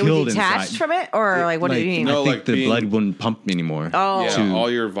being like killed it would detach inside. from it, or like what do you mean? No, I think the blood wouldn't pump anymore. Oh, yeah,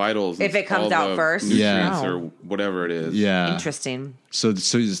 all your vitals. If it comes out first, or whatever it is. Yeah, interesting. So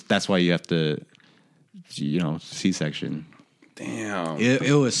that's why you have to, C-section. Damn,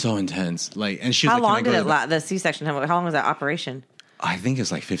 it was so intense. Like, and she was how long did it last? The C-section. How long was that operation? I think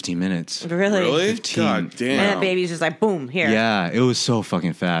it's like 15 minutes. Really? 15. God damn. And the baby's just like, boom, here. Yeah, it was so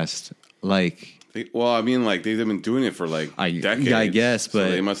fucking fast. Like, well, I mean, like they've been doing it for like decades. Yeah, I guess, but so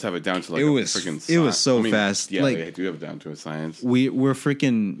they must have it down to like freaking. It was so fast. Yeah, like, they do have it down to a science. We're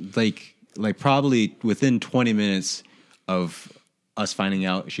freaking like probably within 20 minutes of us finding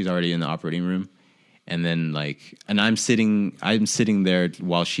out she's already in the operating room, and then I'm sitting there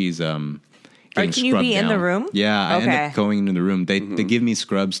while she's Can you be in the room? Yeah, I end up going into the room. They give me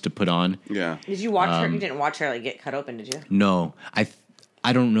scrubs to put on. Yeah. Did you watch her? You didn't watch her like get cut open, did you? No,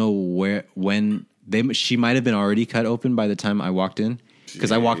 I don't know when she might have been already cut open by the time I walked in,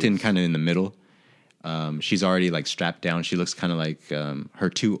 because I walked in kind of in the middle. She's already like strapped down. She looks kind of like her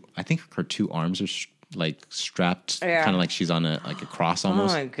two arms are like strapped, kind of like she's on a cross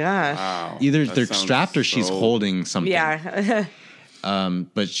almost. Oh my gosh! Wow. Either they're strapped or she's holding something. Yeah.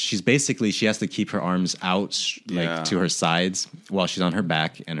 But she has to keep her arms out to her sides while she's on her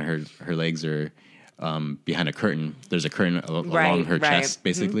back, and her legs are behind a curtain. There's a curtain along her chest,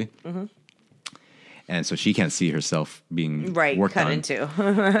 basically. Mm-hmm. And so she can't see herself being worked cut on. into.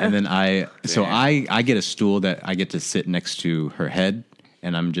 And then I get a stool that I get to sit next to her head,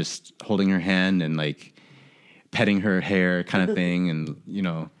 and I'm just holding her hand and like petting her hair kind of thing, and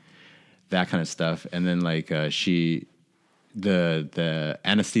that kind of stuff. And then like the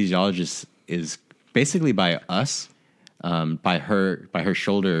anesthesiologist is basically by us, by her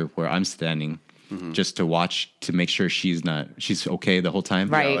shoulder where I'm standing. Mm-hmm. Just to watch to make sure she's okay the whole time,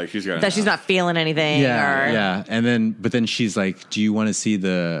 right? Yeah, like she's not feeling anything. Yeah. And then she's like, "Do you want to see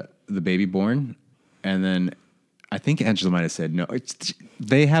the baby born?" And then I think Angela might have said no.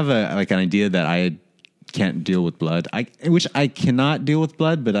 They have an idea that I can't deal with blood. Which I cannot deal with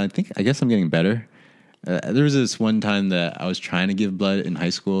blood, but I guess I'm getting better. There was this one time that I was trying to give blood in high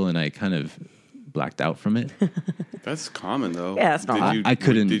school, and I kind of blacked out from it. That's common though. Yeah, it's not. I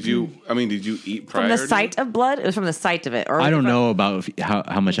couldn't. Did you eat prior? From the sight of blood? It was from the sight of it. Or I don't know about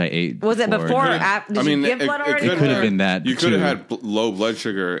how much I ate. Was it before or after? Did you give blood already? It could have been that. You could have had low blood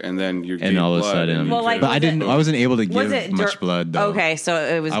sugar, and then you and all of a sudden. But I wasn't able to give much blood though. Okay, so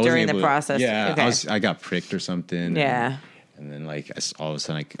it was during the process. Yeah, okay. I got pricked or something. Yeah. And then like all of a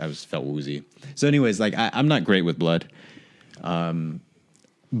sudden I felt woozy. So anyways, like I'm not great with blood. But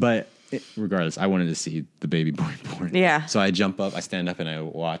regardless, I wanted to see the baby born. Yeah. So I jump up, I stand up, and I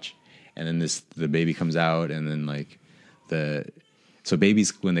watch, and then the baby comes out, and then like so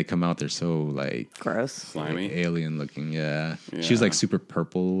babies when they come out, they're so like gross, slimy, like alien looking. Yeah. She was like super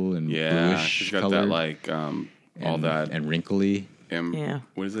purple and bluish. She's got colored, that like all that and wrinkly.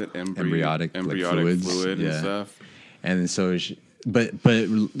 What is it? Embryonic fluid and stuff. And so, but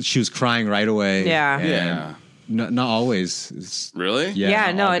she was crying right away. Yeah. Not always. Really?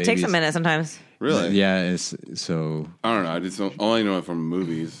 Yeah. No, it takes a minute sometimes. Really? Yeah. So I don't know. I just only know it from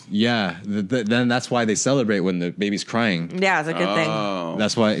movies. Yeah. Then that's why they celebrate when the baby's crying. Yeah, it's a good thing.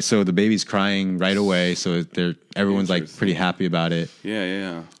 That's why. So the baby's crying right away. So everyone's like pretty happy about it.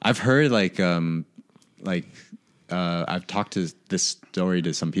 Yeah. I've heard I've talked to this story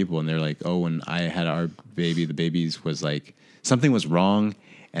to some people, and they're like, "Oh, when I had our baby, the baby's was like something was wrong,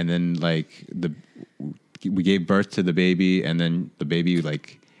 and then like we gave birth to the baby, and then the baby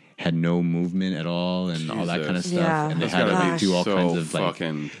like had no movement at all, and all that kind of stuff, and they had to do all kinds of like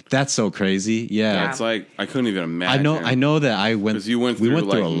that's so crazy. Yeah, it's like I couldn't even imagine. I know that I went because we went through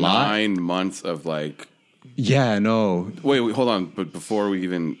a lot. 9 months of like. Yeah, no. Wait, hold on. But before we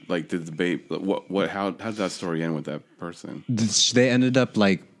even like did the baby, how did that story end with that person? They ended up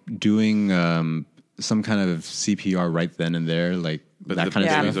like doing some kind of CPR right then and there, like but that kind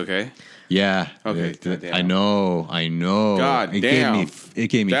of stuff. stuff. Okay. Yeah. Okay. I know. God damn. It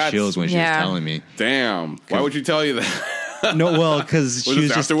gave me chills when she was telling me. Damn. Why would you tell you that? No, well, because she was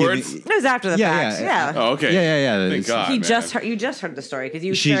just afterwards. It was after the fact. Yeah. Oh, okay. Yeah. Thank God. You just heard the story because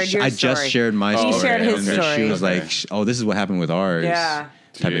you shared your story. I just shared my story. He shared his story. She was like, "Oh, this is what happened with ours." Yeah.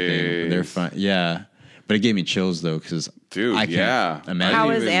 Type of thing. They're fine. Yeah. But it gave me chills though because I can't imagine. How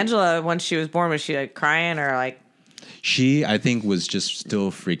was Angela when she was born? Was she like crying or like? She, I think, was just still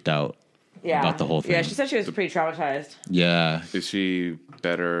freaked out about the whole thing. Yeah, she said she was pretty traumatized. Yeah. Is she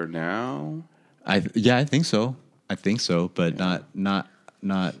better now? I think so. But not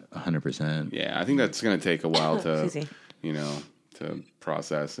 100%. Yeah, I think that's going to take a while to to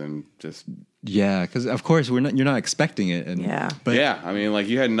process and just. Yeah, because of course you're not expecting it. And, but yeah, I mean, like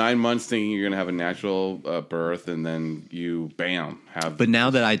you had 9 months thinking you're going to have a natural birth, and then you have. But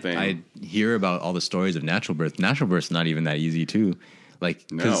now that I hear about all the stories of natural birth's not even that easy too.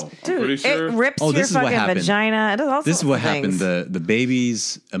 Like, no, dude, I'm pretty sure. It rips your fucking vagina. It does all this is what things. happened. The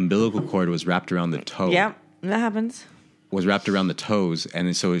baby's umbilical cord was wrapped around the toe. Yep, that happens. Was wrapped around the toes,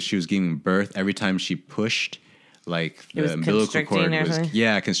 and so she was giving birth. Every time she pushed, like the umbilical cord was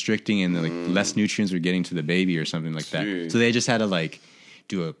constricting, and like less nutrients were getting to the baby or something like that. So they just had to like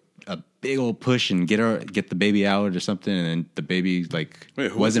do a big old push and get the baby out or something, and then the baby like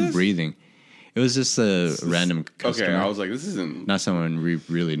wasn't breathing. It was just a random customer. Okay, I was like, this isn't not someone we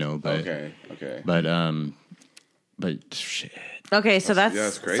really know, but okay, but shit. Okay, so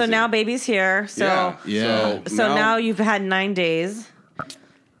that's crazy. So now baby's here. So So now you've had 9 days.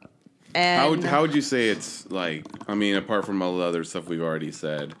 And how would you say it's like? I mean, apart from all the other stuff we've already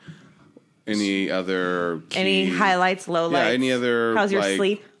said, any other any highlights, lowlights? Yeah, any other? How's your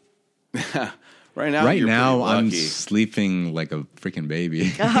sleep? Right now, I'm sleeping like a freaking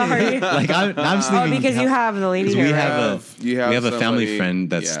baby. Are you? Like I'm sleeping. Oh, because you have the lady here. We have a family friend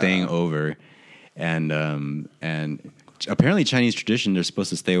that's staying over, and apparently Chinese tradition they're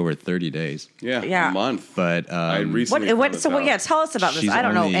supposed to stay over 30 days. Yeah. A month. But I recently tell us about this. I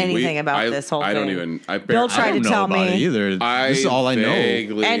don't know anything about this whole thing. I don't even. Bill tried to tell me either. This is all I know.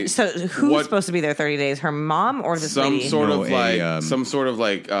 And so, who's supposed to be there 30 days? Her mom or this lady? Some sort of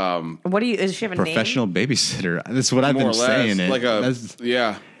like. What do you? Does she have a professional name? babysitter? That's what I've been saying. Like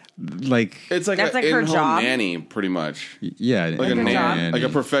it's like that's an her in-home job? nanny, pretty much. Yeah, like a nanny, like a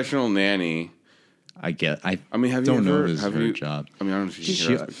professional nanny. I mean, have you ever? Have you? Job. I mean, I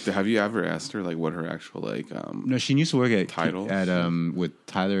don't know. Have you ever asked her like what her actual like? No, she used to work at titles with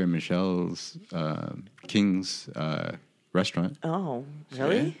Tyler and Michelle's King's restaurant. Oh,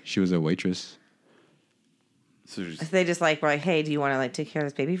 really? Yeah. She was a waitress. So they just were like, hey, do you want to like take care of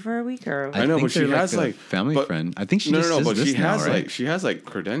this baby for a week or? I know, but she has like family friend. I think she but she has like she has like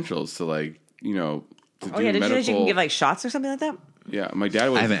credentials to like to do did you know she can give like shots or something like that? Yeah, my dad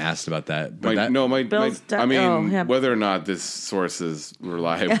was. I haven't asked about that. But whether or not this source is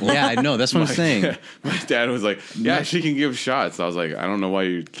reliable. Yeah, I know. That's what I'm saying. My dad was like, "Yeah, she can give shots." I was like, "I don't know why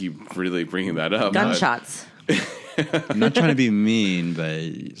you keep really bringing that up." Gunshots. I'm not trying to be mean,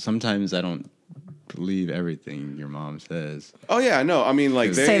 but sometimes I don't believe everything your mom says. Oh yeah, no. I mean,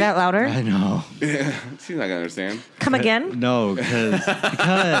 like say that louder. I know. Yeah, she's not gonna understand. Come again? No,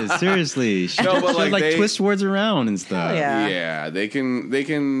 because seriously, she like twist words around and stuff. Yeah, they can make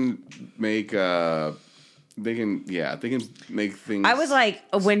things. I was like,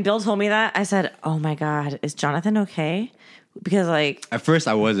 when Bill told me that, I said, "Oh my God, is Jonathan okay?" Because like at first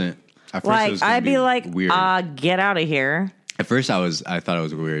I wasn't. At first like it was I'd be like, weird. Get out of here. At first I thought it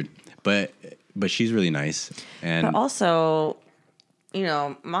was weird, but she's really nice. And but also,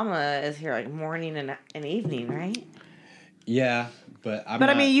 Mama is here like morning and evening, right? Yeah, but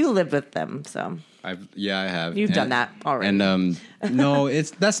I mean, you lived with them, so I have. You've done that already. And no,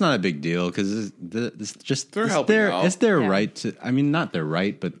 that's not a big deal because it's just they're helping out. It's their right to. I mean, not their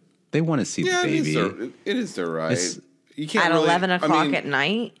right, but they want to see the baby. It is their right. You can't at 11 o'clock at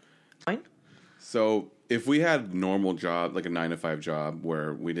night. Fine. So if we had normal job, like a 9-to-5 job,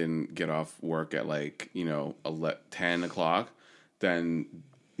 where we didn't get off work at 10 o'clock, then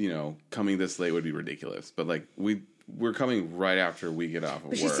coming this late would be ridiculous. But like we're coming right after we get off of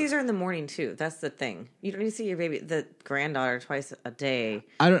work. But she sees her in the morning too. That's the thing. You don't need to see your baby, the granddaughter, twice a day.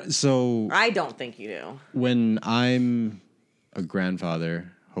 I don't think you do. When I'm a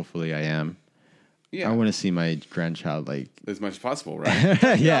grandfather, hopefully I am. Yeah. I want to see my grandchild as much as possible, right?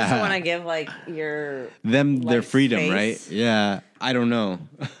 Yeah. You also want to give their freedom, space. Right? Yeah. I don't know.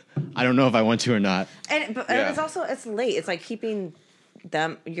 I don't know if I want to or not. And it's late. It's like keeping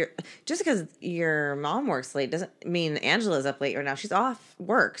them. Just because your mom works late doesn't mean Angela's up late right now. She's off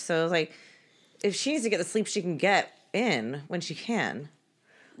work, so it's like if she needs to get the sleep she can get in when she can.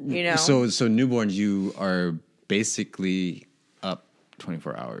 So newborns, you are basically up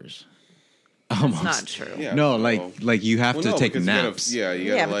 24 hours. Almost. That's not true. Yeah, no, like you have to take naps. You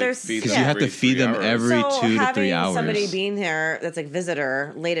gotta feed them. Because you have to feed them every 2 to 3 hours. Somebody being here that's like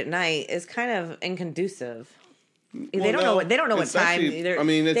visitor late at night is kind of inconducive. They don't know what time.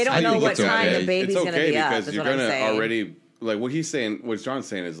 They don't know what time the baby's going to be up. Because you're going to already what he's saying. What John's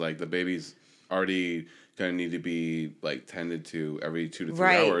saying is like the baby's already going to need to be like tended to every 2 to 3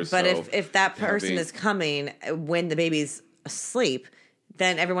 hours. But if that person is coming when the baby's asleep,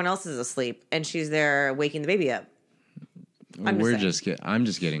 then everyone else is asleep, and she's there waking the baby up. I'm just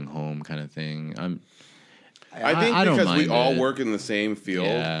getting home, kind of thing. I think because we all work in the same field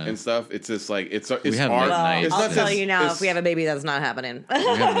and stuff, it's just like it's hard. I'll tell you now, if we have a baby, that's not happening. We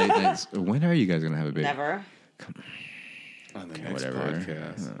have late nights. When are you guys gonna have a baby? Never. Come on. On the next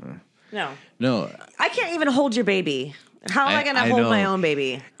podcast. No. I can't even hold your baby. How am I gonna hold my own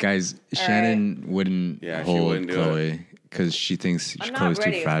baby? Guys, Shannon wouldn't hold Chloe. Because she thinks Chloe's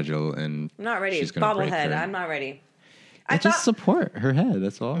too fragile and I'm not ready. She's gonna break her. I'm not ready. Just support her head.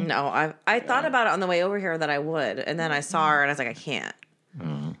 That's all. No, I thought about it on the way over here that I would, and then I saw her and I was like, I can't.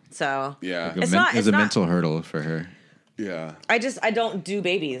 So yeah, it's a mental hurdle for her. Yeah, I don't do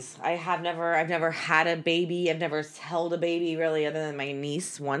babies. I've never had a baby. I've never held a baby really, other than my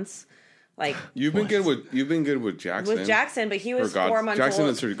niece once. Like you've been good with Jackson. With Jackson, but he was 4 months old. Jackson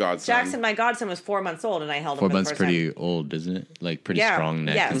is her godson. Jackson, my godson, was 4 months old, and I held him. 4 months pretty old, isn't it? Like pretty strong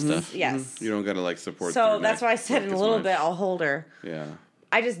neck and stuff. Yes. You don't gotta support. So that's why I said in a little bit I'll hold her. Yeah.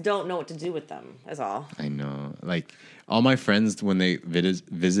 I just don't know what to do with them. That's all. I know. Like all my friends when they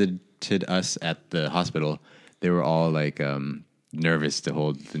visited us at the hospital, they were all like, nervous to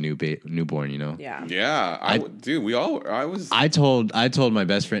hold the newborn, you know? Yeah. Yeah. I told my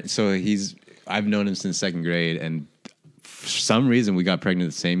best friend, so I've known him since second grade, and for some reason we got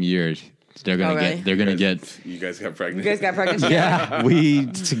pregnant the same year. You guys got pregnant. You guys got pregnant. Yeah, we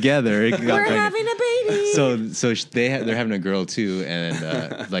together got We're pregnant. having a baby. So they're having a girl too,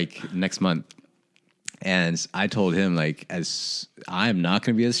 and like next month. And I told him, like, as I'm not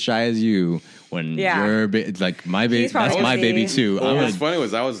going to be as shy as you when you're like my baby. That's my baby too. Well, what's funny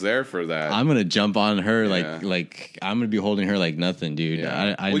was I was there for that. I'm gonna jump on her like I'm gonna be holding her like nothing, dude.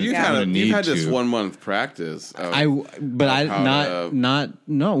 Yeah. You've had this 1 month practice. Not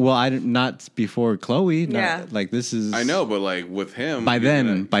before Chloe. Like this is. I know, but like with him, by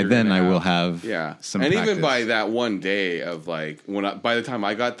then I will have some. And even by that one day of like by the time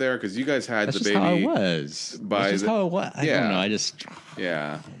I got there, because you guys had the baby. How it was. That's just how it was. I don't know. I just.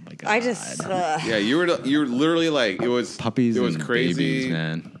 Yeah. Oh my God. I just. Yeah, you were literally like it was puppies. It was and crazy, babies,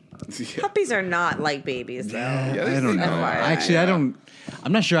 man. Puppies are not like babies, though. Yeah, I don't know. Actually, I'm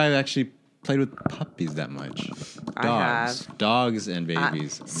not sure I've actually played with puppies that much. Dogs and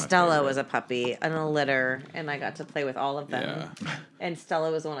babies. Stella was a puppy in a litter, and I got to play with all of them. Yeah. And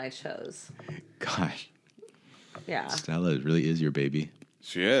Stella was the one I chose. Gosh. Yeah. Stella really is your baby.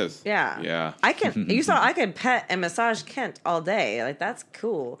 She is. Yeah. Yeah. I could pet and massage Kent all day. Like, that's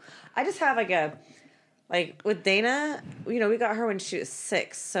cool. I just have with Dana, we got her when she was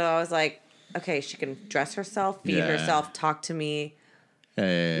 6. So I was like, okay, she can dress herself, feed herself, talk to me.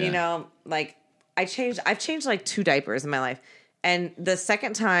 Yeah. I've changed like 2 diapers in my life. And the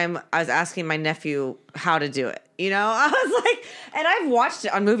second time I was asking my nephew how to do it, I was like, and I've watched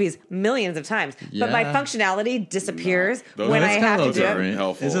it on movies millions of times, but my functionality disappears when I have to do it.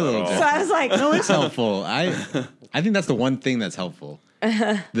 It's a little different. So I was like, no, it's helpful. I think that's the one thing that's helpful.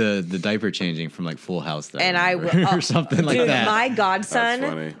 The diaper changing from like Full House, and or something like that. My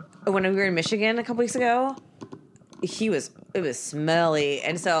godson, when we were in Michigan a couple weeks ago, it was smelly,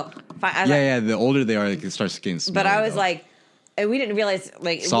 and so the older they are, it starts getting smelly. But I was like. And we didn't realize,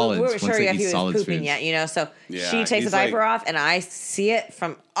 like, solids, we weren't sure if he was pooping foods. yet, So she takes the diaper off, and I see it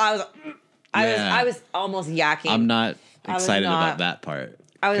from. I was almost yakking. I'm not excited about that part.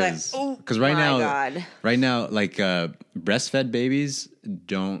 I was like, oh, because right now, like breastfed babies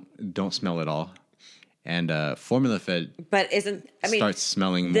don't smell at all, and formula fed, starts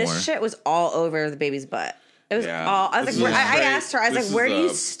smelling more. This shit was all over the baby's butt. It was all. I was like, I asked her, I was like, where do you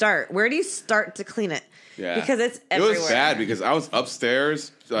start? Where do you start to clean it? Yeah, because it's everywhere. It was bad because I was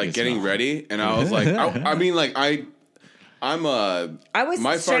upstairs getting ready, and I was like, I mean, like my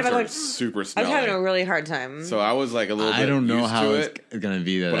farts are super smelly. I was having a really hard time. So I was like a little bit. I don't know used how to it's gonna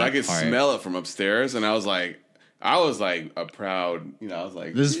be there, but I could smell it from upstairs, and I was like a proud. I was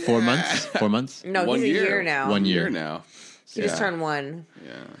like, this is 4 months. 4 months? No, 1 he's year. a year now. 1 year now. He just turned 1.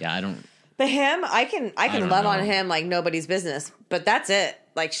 Yeah, I don't. But him, I can love on him like nobody's business. But that's it.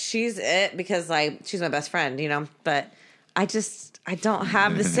 Like, she's it because like she's my best friend, But I don't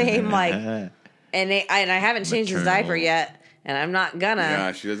have the same like, and I haven't changed his diaper yet, and I'm not gonna.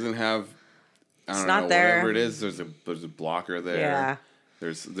 Yeah, she doesn't have. I don't know, whatever it is. There's a blocker there. Yeah.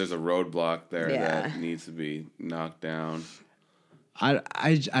 There's a roadblock there that needs to be knocked down. I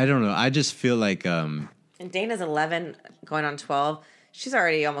don't know. I just feel like And Dana's 11, going on 12. She's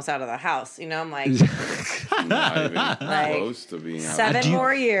already almost out of the house. I'm like, not even close to being out. 7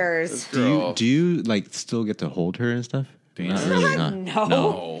 more years. Do you like still get to hold her and stuff? Dana? Not really, huh?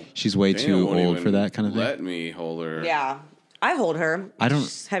 No. She's way too old for that kind of thing. Let me hold her. Yeah. I hold her.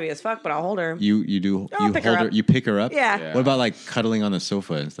 She's heavy as fuck, but I'll hold her. You do. You hold her. You pick her up. Yeah. What about like cuddling on the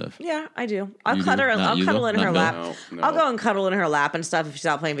sofa and stuff? Yeah, I do. I'll cuddle in her lap. No. I'll go and cuddle in her lap and stuff if she's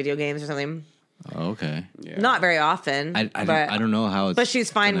out playing video games or something. Oh, okay. Yeah. Not very often. I don't know how it's. But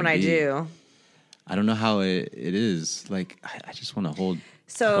she's fine when I do. I don't know how it is. Like, I just want to hold.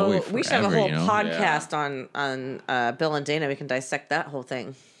 So we should have a whole podcast on Bill and Dana. We can dissect that whole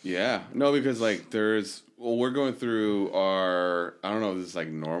thing. Yeah. No, because like we're going through our, I don't know if this is like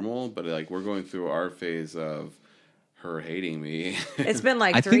normal, but like we're going through our phase of her hating me. It's been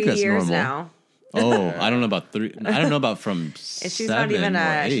like 3 years now. Oh, I don't know about 3. I don't know about from 7 she's not even. or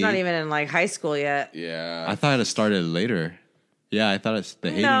 8. She's not even in like high school yet. Yeah, I thought it started later. Yeah, I thought the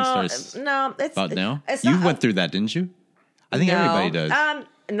hating starts. No, it's about now. You went through that, didn't you? I think everybody does.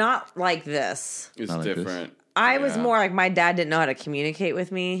 Not like this. It's different. I was more like my dad didn't know how to communicate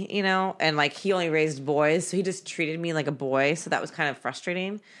with me, and like he only raised boys, so he just treated me like a boy. So that was kind of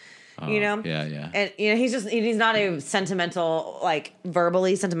frustrating. Yeah. And he's not a sentimental, like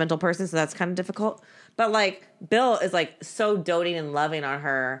verbally sentimental person, so that's kind of difficult. But like Bill is like so doting and loving on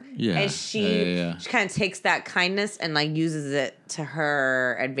her. Yeah. And she kind of takes that kindness and like uses it to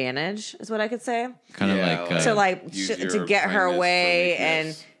her advantage, is what I could say. Kind of to get her way,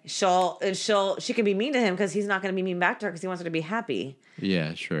 and she can be mean to him because he's not going to be mean back to her because he wants her to be happy.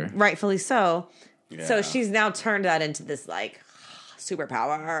 Yeah, sure. Rightfully so. Yeah. So she's now turned that into this like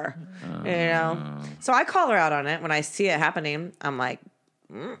superpower, you know? So I call her out on it when I see it happening. I'm like,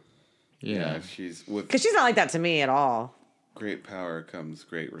 Yeah, because she's not like that to me at all. Great power comes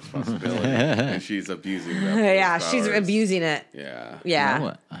great responsibility, and she's abusing that. Yeah, she's abusing it. Yeah. Yeah. You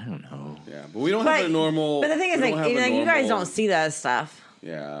know I don't know. Yeah, but we don't have a normal. But the thing is, like, you guys don't see that stuff.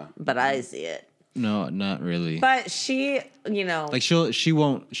 Yeah. But I see it. No, not really. But she, like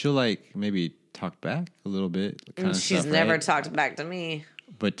she'll like maybe talk back a little bit. She's never talked back to me.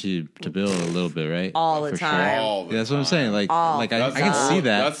 But to Bill a little bit, right? All the time. Sure. That's what I'm saying. Like I can see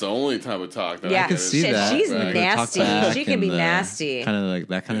that. That's the only time we talk. I can see that. She's nasty. She can be nasty. Kind of like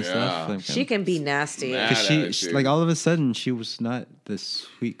that kind of stuff. Like, she can be nasty. Because she like all of a sudden she was not the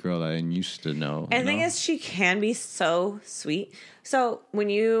sweet girl that I used to know. And the thing is, she can be so sweet. So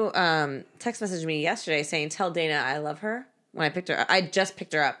when you text messaged me yesterday saying, "Tell Dana I love her," when I picked her up, I just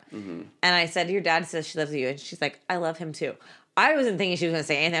picked her up, and I said, "Your dad says she loves you," and she's like, "I love him too." I wasn't thinking she was going to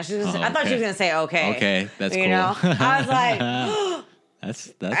say anything. I thought she was going to say, "Okay." Okay, that's cool. You know, I was like,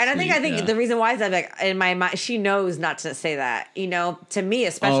 that's. And I think the reason why is that, like, in my mind, she knows not to say that. You know, to me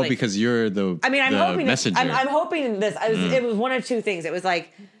especially. Oh, because you're the. I mean, I'm hoping. Messenger. I'm hoping this. It was one of two things. It was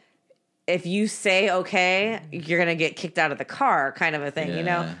like, if you say okay, you're gonna get kicked out of the car, kind of a thing. You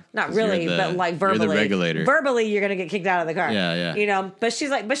know, not really, but like verbally. You're the regulator. Verbally, you're gonna get kicked out of the car. Yeah. You know, but she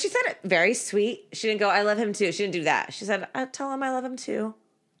said it very sweet. She didn't go, "I love him too." She didn't do that. She said, "I tell him I love him too."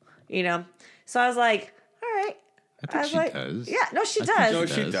 You know, so I was like, all right. I think she does. Yeah, no, she does. No,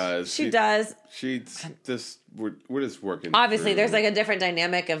 she does. She does. She's just we're just working. Obviously, there's like a different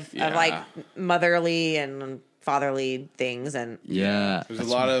dynamic of like motherly and fatherly things, and there's a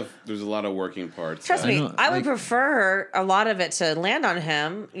lot of working parts. Trust me, I would prefer a lot of it to land on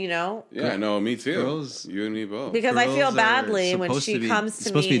him. You know. Yeah, no, me too. Girls, you and me both. Because I feel badly when she comes to me.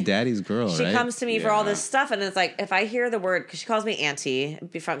 Supposed to be daddy's girl. She comes to me for all this stuff, and it's like if I hear the word, because she calls me auntie,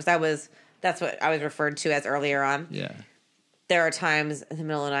 because that's what I was referred to as earlier on. Yeah. There are times in the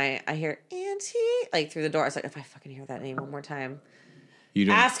middle of the night I hear auntie like through the door. It's like if I fucking hear that name one more time. You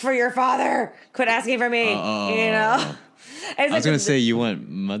don't ask for your father. Quit asking for me. You know. I was gonna say you want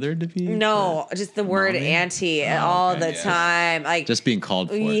mother to be. No, just the word auntie all the time. Like just being called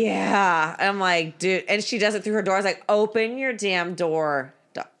for. Yeah, I'm like, dude, and she does it through her door. It's like, open your damn door.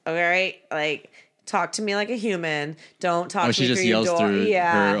 All right, like talk to me like a human. Don't talk to me through your door. She just yells through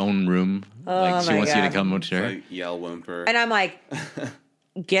her own room. Like she wants you to come to her. Like yell, whimper. And I'm like,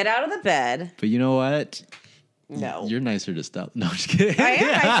 get out of the bed. But you know what? No. You're nicer to Stella. No, I'm just kidding. I am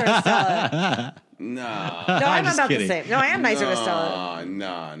nicer to Stella. No. No, I'm about the same. No, I am nicer to Stella.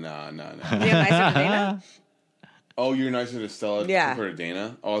 No. You're nicer to Dana? Oh, you're nicer to Stella compared to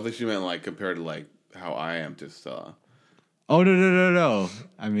Dana? Oh, I thought you meant like compared to like how I am to Stella. Oh, no.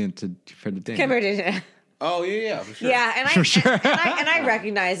 I mean compared to Dana. Compared to Dana. Oh, yeah, for sure. Yeah, and I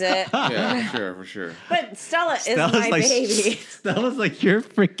recognize it. Yeah, for sure. But Stella's is my baby. Stella's like your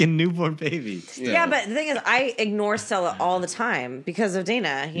freaking newborn baby. Yeah, but the thing is, I ignore Stella all the time because of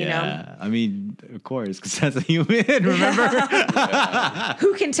Dana, you know? I mean, of course, because that's a human, remember?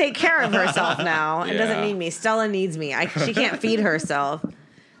 Who can take care of herself now and doesn't need me. Stella needs me. She can't feed herself.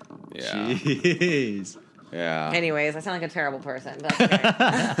 Yeah. Jeez. Yeah. Anyways, I sound like a terrible person. But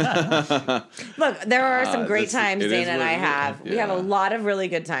that's okay. Look, there are some great times Dana and I have. Yeah. We have a lot of really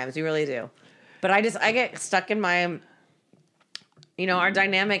good times. We really do. But I get stuck in my, our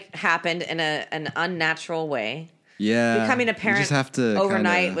dynamic happened in an unnatural way. Yeah. Becoming a parent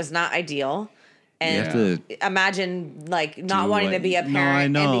overnight was not ideal. And you have to imagine like not wanting to be a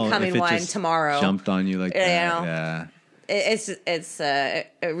parent and becoming one tomorrow. Jumped on you like that. Yeah.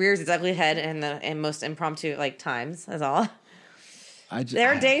 It rears its ugly head in most impromptu like times. That's all.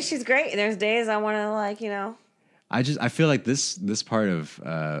 There are days she's great. And there's days I want to I feel like this part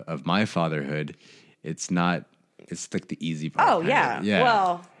of my fatherhood, it's like the easy part. Oh yeah.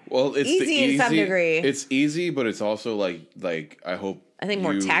 Well, it's easy in some degree. It's easy, but it's also like I think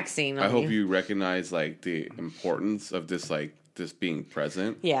more taxing. I hope you recognize like the importance of this being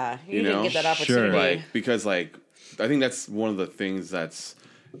present. Yeah, you didn't get that opportunity. Sure. Because I think that's one of the things that's,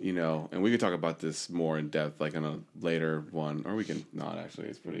 and we could talk about this more in depth, like in a later one, or we can not actually.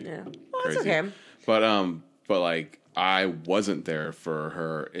 It's pretty crazy. It's okay. But like I wasn't there for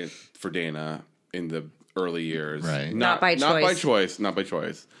her, for Dana in the early years, right? Not by choice. Not by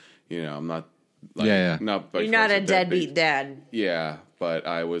choice. I'm not Like, yeah. Not You're not a deadbeat dad. Yeah, but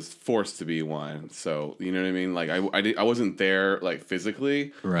I was forced to be one. So you know what I mean? Like I wasn't there like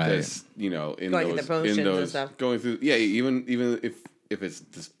physically, right? You know, in going those through the motions and stuff. Going through, yeah, even if it's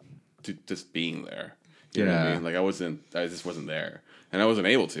just being there. You know what I mean? Like I just wasn't there, and I wasn't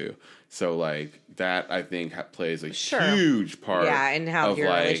able to. So like that, I think plays a huge part. Yeah, and how your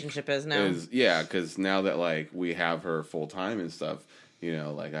relationship is now. Because now that like we have her full time and stuff, you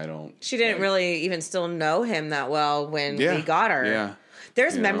know, like I don't. She didn't really even still know him that well when we got her. Yeah,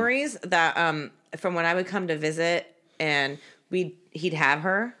 there's memories that from when I would come to visit and he'd have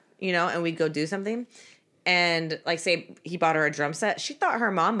her, you know, and we'd go do something. And like, say he bought her a drum set. She thought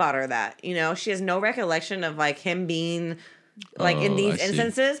her mom bought her that. You know, she has no recollection of like him being like in these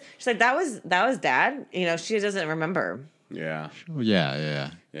instances. She's like, that was dad. You know, she doesn't remember. Yeah.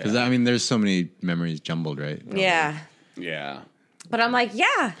 Yeah. Because I mean, there's so many memories jumbled, right? Yeah. Yeah. But I'm like,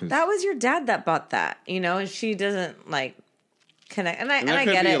 yeah, that was your dad that bought that. You know, and she doesn't like connect, and I get it.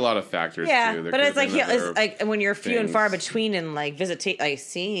 There could be a lot of factors. Yeah, too. But it's like when you're few and far between and like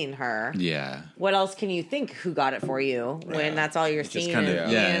seeing her. Yeah. What else can you think? Who got it for you when that's all you're seeing? Kind of,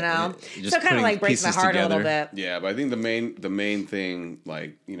 you know. So it kind of like breaks my heart a little bit. Yeah, but I think the main thing,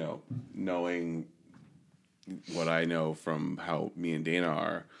 like, you know, knowing what I know from how me and Dana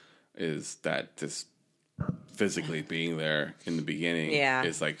are, is that just physically being there in the beginning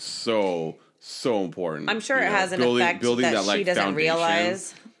is like so important. I'm sure it has an effect that she doesn't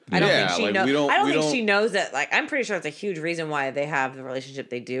realize. I don't think she knows. I don't think she knows that. Like, I'm pretty sure it's a huge reason why they have the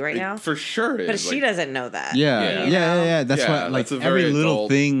relationship they do right now. For sure, it is. But she doesn't know that. Yeah. That's why, like, every little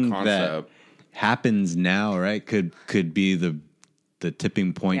thing concept that happens now, right, could be the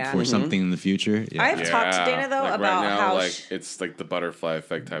tipping point for something in the future. Yeah. I've talked to Dana though like about right now, how it's like the butterfly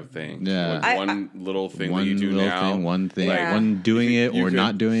effect type thing. Yeah, like one little thing that you do now, one doing it or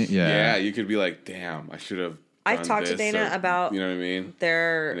not doing it. Yeah, you could be like, damn, I should have. I've talked to Dana about, you know what I mean,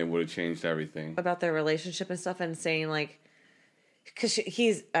 and it would have changed everything about their relationship and stuff, and saying like, because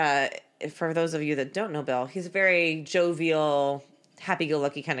he's for those of you that don't know Bill, he's a very jovial,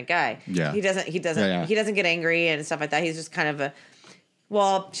 happy-go-lucky kind of guy. Yeah, he doesn't get angry and stuff like that. He's just kind of a.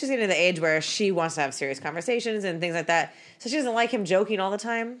 Well, she's getting to the age where she wants to have serious conversations and things like that. So she doesn't like him joking all the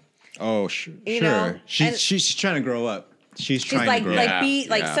time. Oh, sure. You know? She's trying to grow up. She's trying like, to grow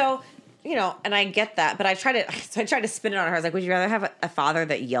up. So, you know, and I get that, but I tried to spin it on her. I was like, would you rather have a father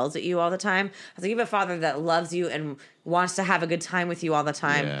that yells at you all the time? I was like, you have a father that loves you and wants to have a good time with you all the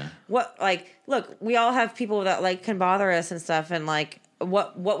time. Yeah. What, like, look, we all have people that like can bother us and stuff, and like,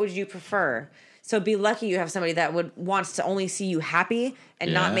 what would you prefer? So be lucky you have somebody that wants to only see you happy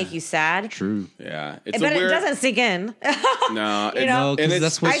and not make you sad. True. Yeah. It doesn't sink in. No.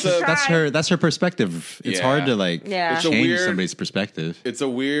 Because that's her perspective. It's hard to like change somebody's perspective. It's a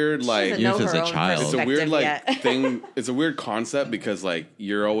weird like even if it's a child. It's a weird like thing. It's a weird concept because like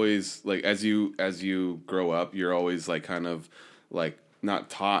you're always like as you grow up, you're always like kind of like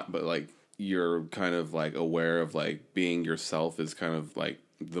not taught, but like you're kind of like aware of like being yourself is kind of like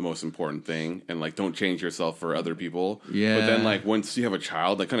the most important thing, and like don't change yourself for other people. Yeah. But then like once you have a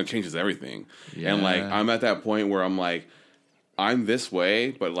child, that kind of changes everything. Yeah. And like I'm at that point where I'm like, I'm this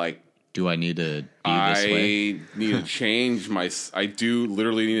way, but like, do I need to be this way? I need to change I do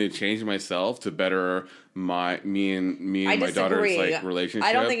literally need to change myself to better me and my daughter's like relationship.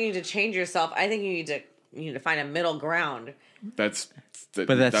 I don't think you need to change yourself. I think you need to find a middle ground. But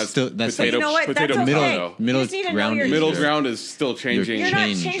that's still potato, you know what? potato that's okay. Middle ground is still changing. You're not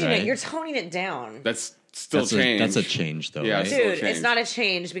changing it. You're toning it down. That's still change. That's a change, though. Yeah, right? Dude, it's not a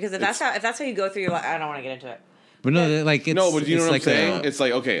change because if that's how you go through your life, I don't want to get into it. But no, like it's, but you know what I'm saying? It's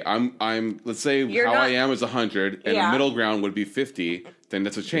like, okay, I'm. Let's say I am is 100, and the middle ground would be 50. Then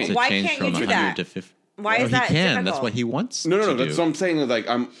that's a change. It's a change from 100 to 50. Why is that? He can. Difficult? That's what he wants. No. That's what I'm saying. Like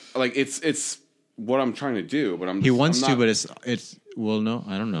I'm like it's what I'm trying to do, but he wants to, but it's. Well, no,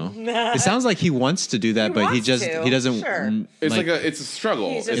 I don't know. It sounds like he wants to do that, but he doesn't. Sure. It's like it's a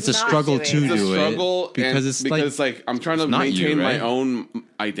struggle. It's a struggle to do it because like I'm trying to maintain my own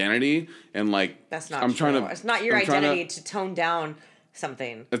identity and like that's not. I'm true. trying to. It's not your identity to tone down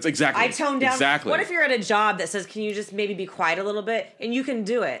something. That's exactly. I tone down. Exactly. What if you're at a job that says, "Can you just maybe be quiet a little bit?" And you can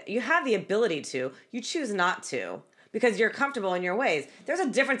do it. You have the ability to. You choose not to. Because you're comfortable in your ways. There's a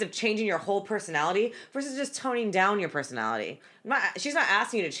difference of changing your whole personality versus just toning down your personality. She's not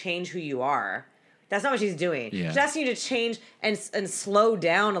asking you to change who you are. That's not what she's doing. Yeah. She's asking you to change and slow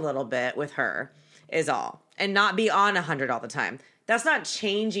down a little bit with her is all. And not be on 100 all the time. That's not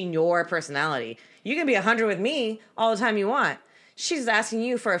changing your personality. You can be 100 with me all the time you want. She's asking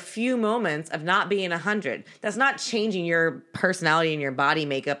you for a few moments of not being 100. That's not changing your personality and your body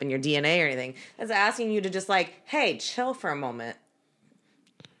makeup and your DNA or anything. That's asking you to just like, hey, chill for a moment.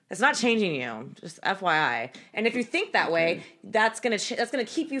 It's not changing you, just FYI. And if you think that way, that's gonna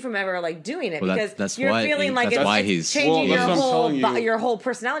keep you from ever like doing it because that's you're feeling like it's changing your whole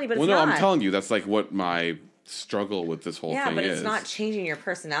personality. But it's not. I'm telling you, that's like what my struggle with this whole thing is. Yeah, but it's not changing your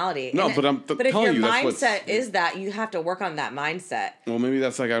personality. No, but but if your mindset is that, you have to work on that mindset. Well, maybe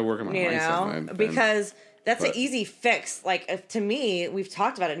that's like I work on my mindset. Because that's an easy fix. Like to me, we've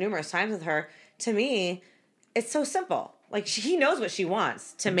talked about it numerous times with her. To me, it's so simple. Like he knows what she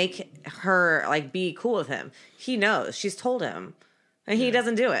wants to make her like be cool with him. He knows. She's told him, and he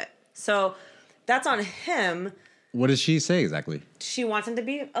doesn't do it. So that's on him. What does she say exactly? She wants him to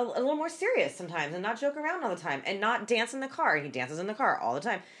be a little more serious sometimes and not joke around all the time and not dance in the car. He dances in the car all the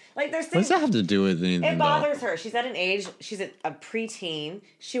time. Like there's things. What does that have to do with anything? It bothers her. She's at an age. She's a preteen.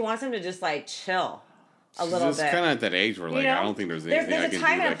 She wants him to just like chill a little bit. It's kind of at that age where like I don't think there's anything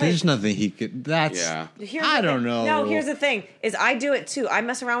I can do. There's nothing he could. That's I don't know. No, here's the thing: is I do it too. I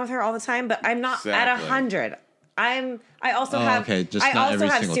mess around with her all the time, but I'm not at 100. I also have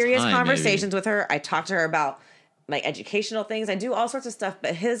serious conversations with her. I talk to her about like educational things. I do all sorts of stuff,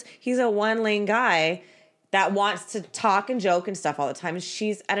 but he's a one-lane guy that wants to talk and joke and stuff all the time. And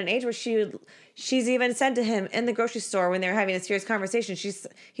she's at an age where she's even said to him in the grocery store when they were having a serious conversation,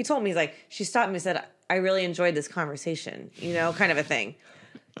 he told me, he's like, she stopped me and said, I really enjoyed this conversation, kind of a thing.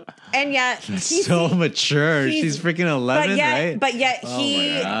 And yet he's so mature. She's freaking 11, right? But yet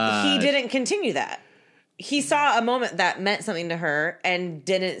he didn't continue that. He saw a moment that meant something to her and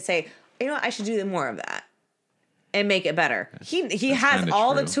didn't say, you know what, I should do more of that and make it better. He has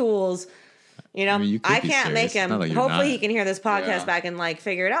all the tools. I can't make him. Like hopefully he can hear this podcast back and like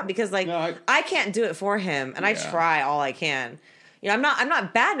figure it out because like I can't do it for him and I try all I can. I'm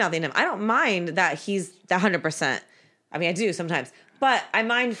not bad mouthing him. I don't mind that he's 100%. I mean, I do sometimes, but I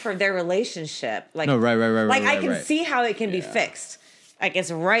mind for their relationship. Like, no, right. Like I can see how it can be fixed. Like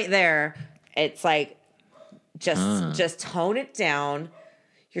it's right there. It's like just tone it down.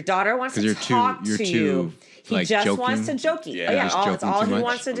 Your daughter wants to talk to you. He just joking. Wants to jokey. Yeah, that's all he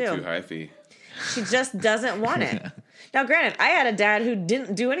wants to do. Too hyphy. She just doesn't want it. Now, granted, I had a dad who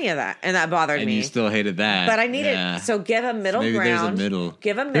didn't do any of that, and that bothered me. And you still hated that. But I needed, so give a middle ground. There's a middle.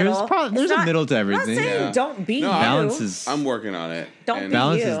 Give a middle. There's a middle to everything. I'm not saying don't be you. Balance is... I'm working on it. Don't be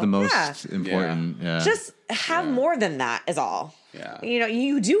balance you. is the most important. Yeah. Just have more than that is all. Yeah.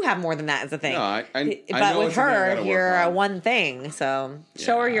 You do have more than that is the thing. No, but with her, you're a one thing. So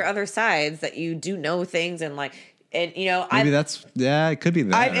show her your other sides that you do know things and like... And maybe it could be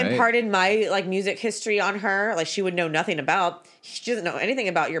that. I've imparted my like music history on her, like she would know nothing about. She doesn't know anything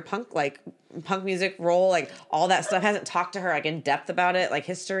about your punk music role, like all that stuff. Hasn't talked to her like in depth about it, like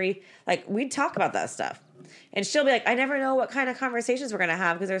history. Like we'd talk about that stuff, and she'll be like, "I never know what kind of conversations we're gonna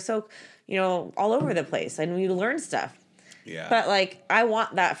have because they're so, all over the place, and we learn stuff." Yeah. But like, I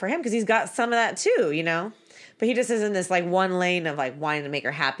want that for him because he's got some of that too, But he just is in this like one lane of like wanting to make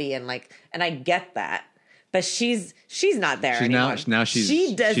her happy and I get that. But she's not there anymore. Now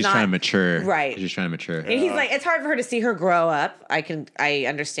she's trying to mature. Right. She's trying to mature. And he's like, it's hard for her to see her grow up. I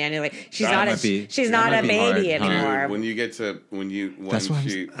understand it. Like she's not a baby anymore.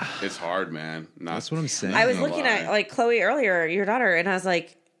 Dude, it's hard, man. That's what I'm saying. I was looking at like Chloe earlier, your daughter, and I was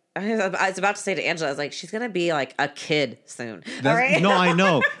like, I was about to say to Angela, I was like, she's gonna be like a kid soon. All right? No, I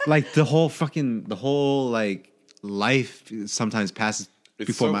know. Like the whole like life sometimes passes.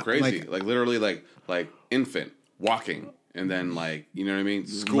 It's so crazy. Like literally, like infant walking, and then like you know what I mean,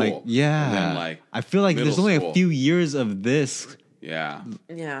 school. Like, yeah, and then like I feel like there's only a few years of this. Yeah.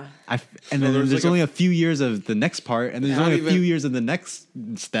 And then there's only a few years of the next part, and there's only a few years of the next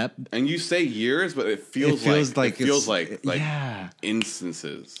step. And you say years, but it feels like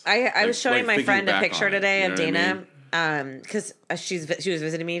instances. I was showing my friend a picture today of Dana. Because she was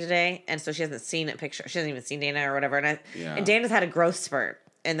visiting me today, and so she hasn't seen a picture. She hasn't even seen Dana or whatever. And Dana's had a growth spurt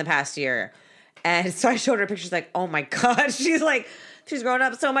in the past year, and so I showed her a picture. She's like, "Oh my god!" She's grown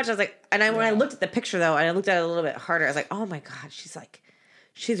up so much. I was like, when I looked at the picture though, and I looked at it a little bit harder, I was like, "Oh my god!"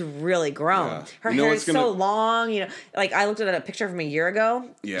 She's really grown. Yeah. Her hair is so long. Like I looked at a picture from a year ago.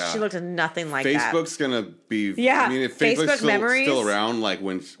 Yeah, she looked nothing like that. Facebook's gonna be. Yeah, I mean, if Facebook's still around, like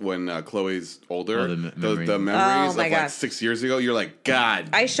when Chloe's older, the memories of like 6 years ago, you're like, God.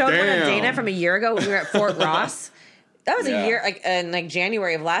 I showed one of Dana from a year ago when we were at Fort Ross. That was a year, like in like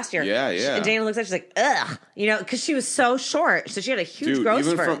January of last year. Yeah. And Dana looks at it, she's like, ugh, because she was so short, so she had a huge growth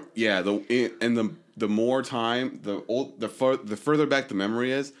spurt. The more time, the further back the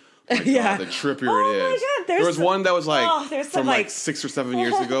memory is, God, the trippier it is. God, there was one that was from like 6 or 7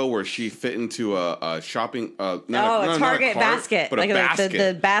 years ago where she fit into a shopping a Target basket, but like a basket,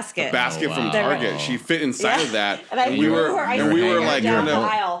 the basket, a basket from Target. She fit inside of that, and we were like kind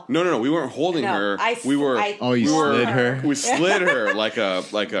of no, we weren't holding her. We were slid her. We slid her like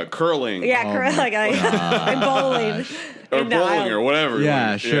a curling, like bowling. Or bowling or whatever.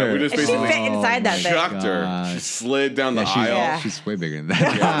 Yeah, sure. Yeah, we just basically fit inside that thing. Chucked her. She slid down the aisle. She's way bigger than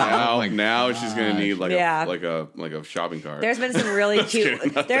that. Now she's gonna need like a shopping cart. There's been some really cute.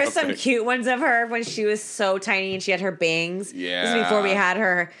 There's some cute ones of her when she was so tiny and she had her bangs. Yeah, this was before we had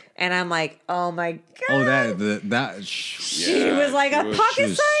her, and I'm like, oh my god. Oh, that. She was like a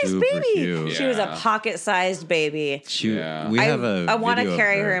pocket-sized baby. Cute. She was a pocket-sized baby. I want to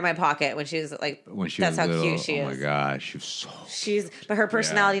carry her in my pocket when she was like. That's how little, cute she is. Oh my gosh, she was so. But her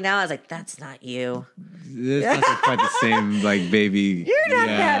personality now is like, that's not you. It's not quite the same like baby. You're not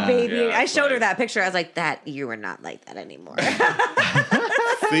that baby. Yeah, I showed her that picture. I was like, that you are not like that anymore.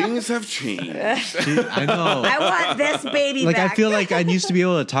 Things have changed. I know. I want this baby back. I feel like I used to be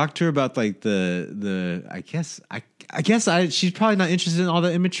able to talk to her about like I guess she's probably not interested in all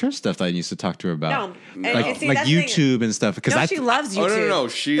the immature stuff that I used to talk to her about. No. Like YouTube and stuff. Because she loves YouTube. Oh, no.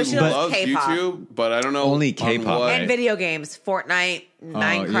 She loves K-pop. YouTube, but I don't know. Only K-pop. And video games. Fortnite,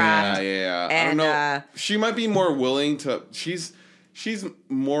 Minecraft. Yeah. And, I don't know. She might be more willing to... She's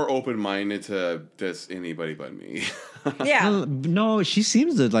more open-minded to this anybody but me. Yeah. No, she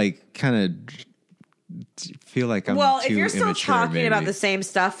seems to like kind of... feel like I'm well, too if you're still immature, talking about the same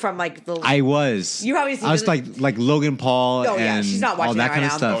stuff from like the I was like Logan Paul and she's not watching all that kind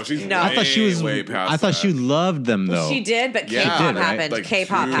of stuff. Oh, she's I thought she was way past I thought she loved them though. She did, but K-pop happened. Like,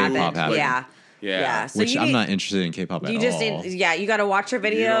 K-pop happened. Yeah. So which I'm not interested in K-pop at all. You just you got to watch her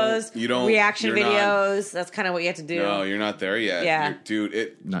videos, reaction videos. That's kind of what you have to do. No, you're not there yet. Yeah.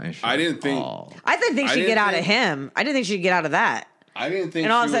 Dude, not interested. I didn't think she'd get out of him. I didn't think she'd get out of that. I didn't think,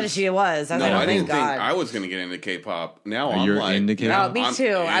 and all of a sudden she was. I was like, I didn't think I was going to get into K-pop. Now I'm like, into K-pop. Oh, me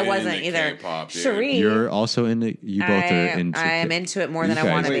too. I wasn't either. Cherie, you're also into. You both are into. I am into it more than I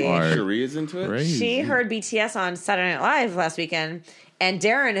want to be. Cherie is into it. Crazy. She heard BTS on Saturday Night Live last weekend, and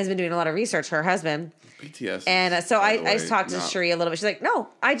Darren has been doing a lot of research. Her husband. BTS. And so I talked to Cherie a little bit. She's like, no,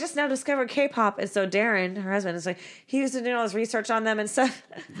 I just now discovered K-pop. And so Darren, her husband, is like, he used to do all this research on them and stuff.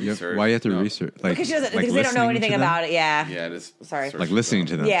 Why you have to research? Like, because they don't know anything about it. Yeah. Yeah, it is. Sorry. Like listening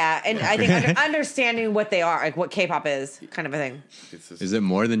to them. Yeah. And I think understanding what they are, like what K-pop is, kind of a thing. Is it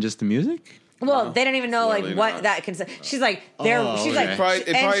more than just the music? Well, they don't even know like what that can. She's like,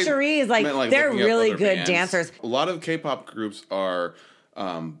 and Cherie is like, they're really good dancers. A lot of K-pop groups are,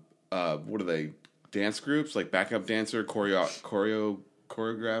 what are they? Dance groups, like backup dancer, choreographed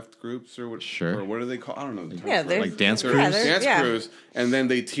groups, or what? Sure. Or what do they call? I don't know. Yeah, like dance crews. Dance crews, and then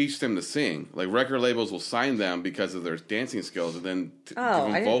they teach them to sing. Like record labels will sign them because of their dancing skills, and then give them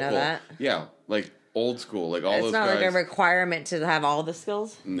vocal. I didn't know that. Yeah, like old school, like all those guys. It's not like a requirement to have all the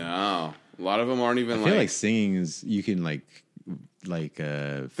skills. No, a lot of them aren't even. I feel like singing is you can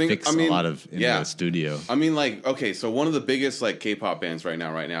fix a lot of in the studio. I mean, like, okay, so one of the biggest like K-pop bands right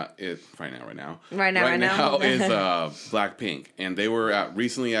now is Blackpink, and they were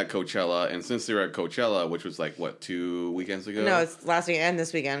recently at Coachella, and since they were at Coachella, which was like what 2 weekends ago? No, it's last weekend and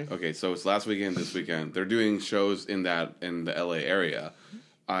this weekend. Okay, so it's last weekend, this weekend. They're doing shows in the LA area.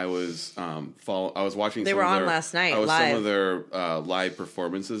 I was I was watching. They were on last night. Some of their live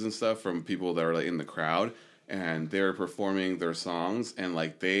performances and stuff from people that are like in the crowd. And they're performing their songs, and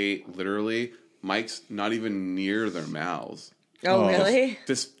like they literally mics not even near their mouths. Oh, really?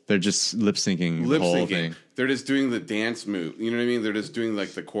 They're just lip syncing. Thing. They're just doing the dance move. You know what I mean? They're just doing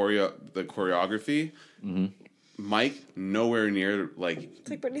like the choreography. Mm-hmm. Mic nowhere near like. It's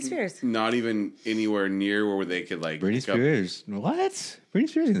like Britney Spears. Not even anywhere near where they could like. Britney Spears. What? Britney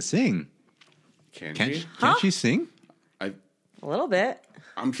Spears can sing. Can't she sing? A little bit.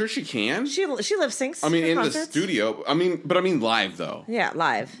 I'm sure she can. She lip syncs. I mean, in the studio. I mean live though. Yeah,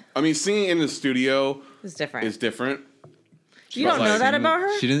 live. I mean, singing in the studio is different. You don't know that about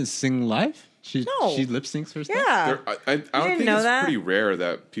her? She didn't sing live. She lip syncs her stuff. Yeah, I don't think it's pretty rare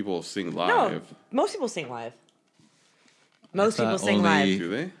that people sing live. No, most people sing live. Most people sing live. Do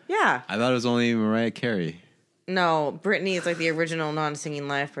they? Yeah. I thought it was only Mariah Carey. No, Britney is like the original non-singing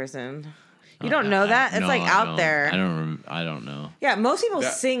live person. You don't know that? It's out there. I don't know. Yeah, most people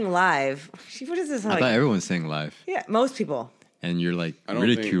sing live. What is this? I thought everyone sang live. Yeah, most people. And you're like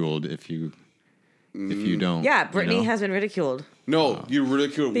ridiculed if you don't. Yeah, Britney has been ridiculed. No, you're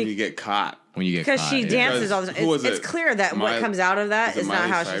ridiculed when you get caught. Because she dances all the time. It's clear that what comes out of that is not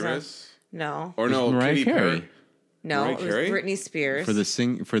how she's. No. Or no, Mariah Carey. No, it was Britney Spears. For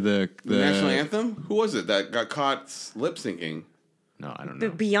the national anthem? Who was it that got caught lip syncing? No, I don't know.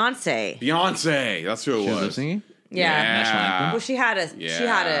 Beyonce. That's who it was. Lip singing? Yeah. National anthem? Well, she had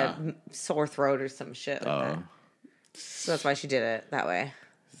a sore throat or some shit like that. So that's why she did it that way.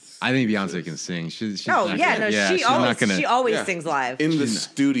 I think Beyonce can sing. She's she always always sings live. In the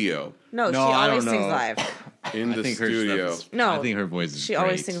studio. No, she always sings live. In the studio. No, I think her voice is She great.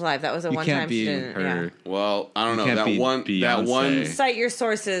 always sings live. That was a one time she didn't. Her. Yeah. Well, I don't know. Beyonce. That one. Cite your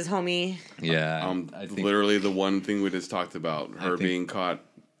sources, homie. Yeah. Literally the one thing we just talked about. Her being caught.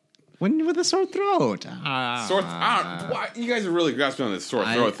 When with a sore throat. Why, you guys are really grasping on this sore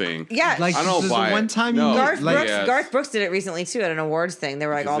throat thing. Yeah. Like, I don't buy one it. time No. Garth Brooks did it recently too at an awards thing. They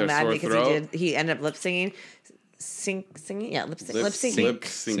were like all mad because he ended up lip singing. Singing? Yeah, lip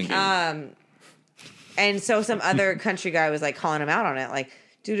syncing. And so some other country guy was like calling him out on it. Like,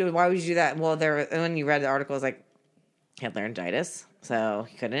 dude, why would you do that? Well, when you read the article, it was like, he had laryngitis, so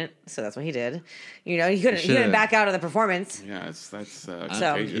he couldn't. So that's what he did. You know, he couldn't back out of the performance. Yeah, that's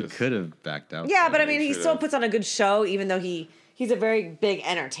so he could have backed out. Yeah, but I mean, he still puts on a good show, even though he's a very big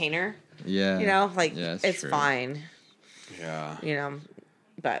entertainer. Yeah. You know, like, it's fine. Yeah. You know,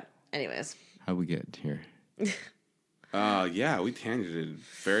 but anyways. How'd we get here? Yeah, we tangented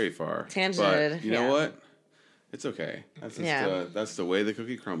very far. But you know what? It's okay. That's just, that's the way the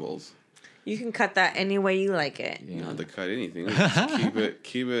cookie crumbles. You can cut that any way you like it. You don't have to cut anything. Just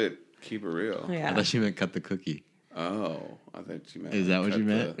keep it real. Yeah. I thought you meant cut the cookie. Oh, I thought you meant. Is that what you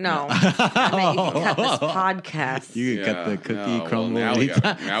meant? No. I meant you can cut this podcast. You can cut the cookie crumble. Well, now we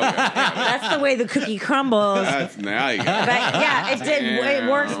got it. That's the way the cookie crumbles. Now you got it. But yeah, it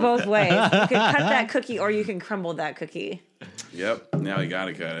works both ways. You can cut that cookie or you can crumble that cookie. Yep. Now you got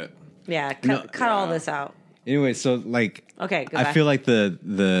to cut it. Yeah, cut all this out. Anyway, so like, okay, I feel like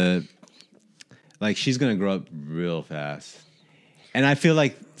the like she's gonna grow up real fast, and I feel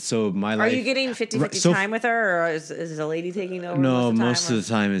like my life. Are you getting 50-50 time with her, or is the lady taking over? No, most of the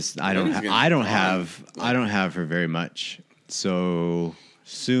time is I don't have her very much. So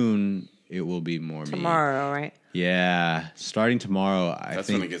soon it will be more tomorrow, right? Yeah, starting tomorrow. That's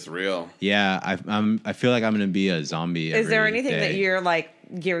when it gets real. Yeah, I feel like I'm gonna be a zombie. Is there anything that you're like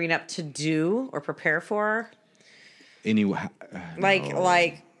gearing up to do or prepare for?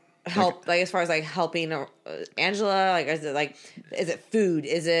 Like help, like as far as like helping Angela, like is it food?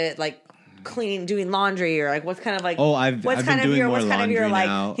 Is it like cleaning, doing laundry, or like what's kind of like? Oh, I've been doing more laundry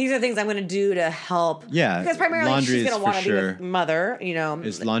now. Like, these are things I'm going to do to help. Yeah, because primarily she's going to want to be with mother. You know,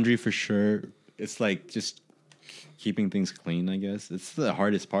 it's laundry for sure. It's like just keeping things clean. I guess it's the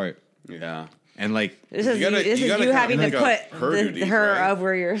hardest part. Yeah. And like this is you having to put her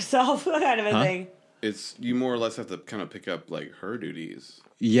over yourself, kind of a thing. It's you more or less have to kind of pick up like her duties.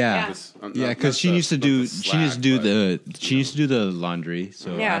 Yeah, because she needs to do the laundry,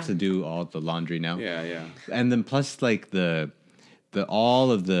 so I have to do all the laundry now. Yeah. And then plus like the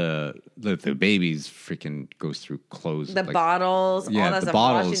babies freaking goes through clothes. The bottles, all that stuff,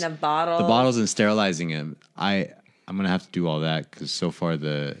 washing the bottles and sterilizing them. I'm gonna have to do all that because so far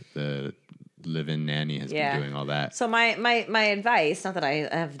the live-in nanny has been doing all that. So my advice, not that I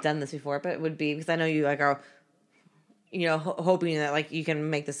have done this before, but it would be, because I know you like are, you know, hoping that like you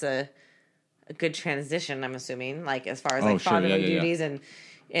can make this a good transition. I'm assuming, like as far as like fatherhood duties and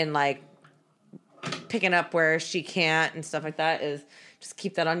like picking up where she can't and stuff like that, is just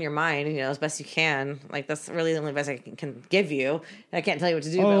keep that on your mind, you know, as best you can. Like that's really the only advice I can give you. I can't tell you what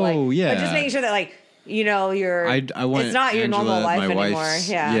to do, but just making sure that like, you know, I want it's not your Angela, normal life anymore. It's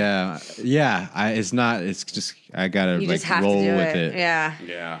not. It's just I gotta like roll with it.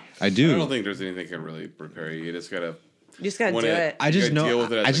 Yeah. I do. I don't think there's anything that can really prepare you. You just gotta do it. I just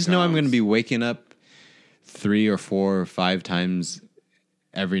know I'm gonna be waking up 3 or 4 or 5 times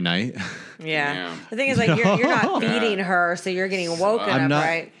every night. Yeah. The thing is, like, you're not feeding her, so you're getting woken up,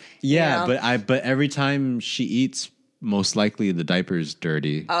 right? Yeah, you know? but every time she eats, most likely the diaper's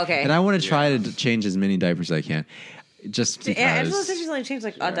dirty. Okay. And I want to try to change as many diapers as I can. Just because. Angela said she's only changed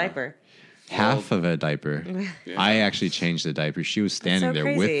like a diaper. Half of a diaper. Yeah. I actually changed the diaper. She was standing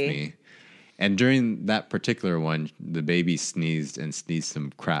there with me. And during that particular one, the baby sneezed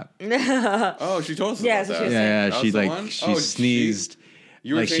some crap. Oh, she told us about that. She sneezed.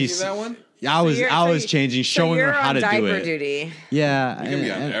 You were changing that one? Yeah, I was changing, showing her how to do it. You're on diaper duty. Yeah. You can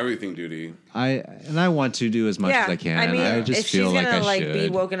be on everything duty. I want to do as much as I can. I mean, I just feel like I should. If she's gonna be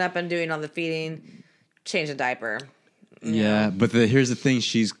woken up and doing all the feeding, change the diaper. Yeah, but here's the thing.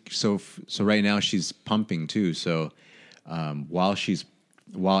 She's so right now she's pumping too. So while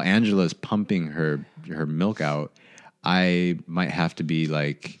Angela's pumping her milk out, I might have to be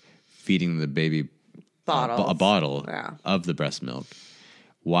like feeding the baby a bottle of the breast milk,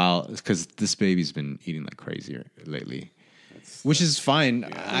 because this baby's been eating like crazy lately, which is fine.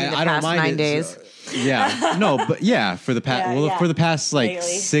 Yeah. I don't mind 9 days. Yeah, no, but for the past for the past like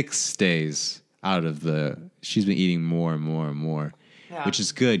lately. 6 days she's been eating more and more and more, which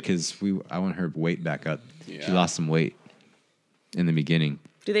is good because I want her weight back up. Yeah. She lost some weight in the beginning.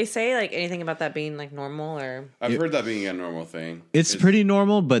 Do they say like anything about that being like normal or? I've heard that being a normal thing. It's pretty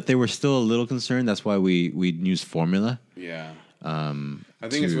normal, but they were still a little concerned. That's why we use formula. Yeah. I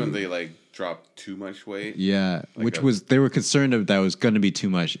think it's when they like drop too much weight. Yeah, like they were concerned that was going to be too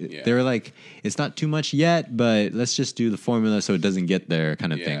much. Yeah. They were like, it's not too much yet, but let's just do the formula so it doesn't get there,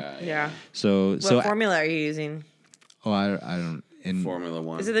 kind of thing. Yeah. So what formula are you using? Oh, I don't. Formula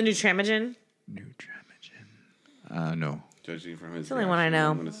 1. Is it the Nutramigen? No. Judging from his, it's the only one I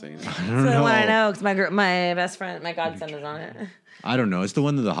know. I don't know. It's the only one I know because my best friend, my godson, is on it. I don't know. It's the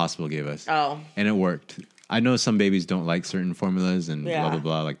one that the hospital gave us. Oh, and it worked. I know some babies don't like certain formulas and blah blah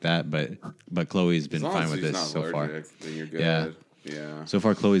blah like that, but Chloe's been fine with this so far. Then you're good. Yeah. So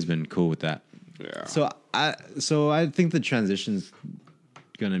far, Chloe's been cool with that. Yeah. So I think the transition's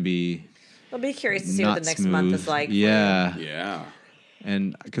gonna be. I'll be curious to see what the next month is like. Yeah. Yeah.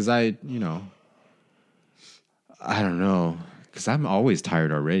 And because I don't know, because I'm always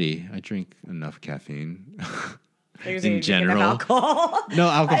tired already. I drink enough caffeine. In general, alcohol. No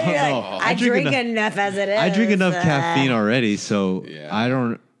alcohol. I drink enough as it is. I drink enough caffeine already, so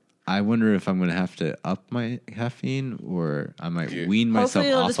I wonder if I'm going to have to up my caffeine, or I might wean myself off. Hopefully,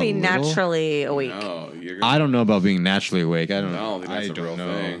 you'll just be naturally awake. No, I don't know about being naturally awake. I don't know. I don't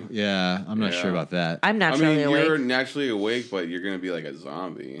know. Thing. Yeah, I'm not sure about that. I'm naturally awake. You're naturally awake, but you're going to be like a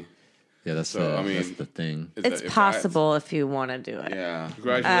zombie. Yeah, that's the thing. It's possible if you want to do it. Yeah.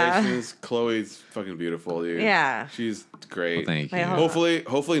 Congratulations. Chloe's fucking beautiful, dude. Yeah. She's great. Well, thank you.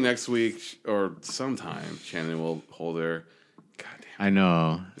 Hopefully next week or sometime Shannon will hold her. God damn. I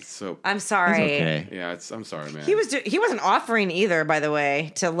know. I'm sorry. It's okay. Yeah, I'm sorry, man. He wasn't offering either, by the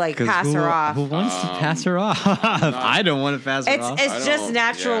way, to like pass her off. Who wants to pass her off? I don't want to pass her off. It's just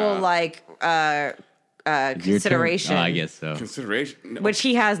natural consideration. I guess so. Consideration, no. Which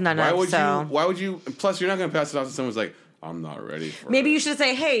he has none of. Why would you? Plus, you're not going to pass it off to someone who's like, I'm not ready for. Maybe you should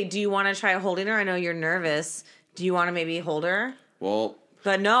say, hey, do you want to try holding her? I know you're nervous. Do you want to maybe hold her? Well,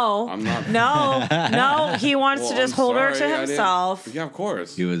 but no, I'm not. No, he wants to just hold her to himself. Yeah, of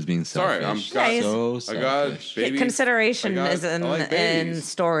course. He was being selfish. Sorry, I got baby. Consideration is in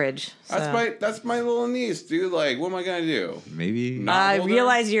storage. So. That's my little niece, dude. Like, what am I gonna do? Maybe I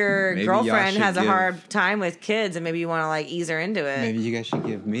realize your girlfriend has a hard time with kids, and maybe you want to like ease her into it. Maybe you guys should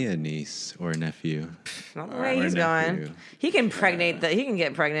give me a niece or a nephew. Not the way he's going. He can He can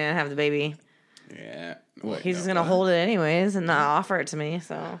get pregnant and have the baby. Yeah. He's just gonna hold it anyways and not offer it to me.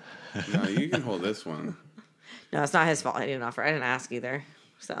 So. No, you can hold this one. No, it's not his fault. I didn't offer. I didn't ask either.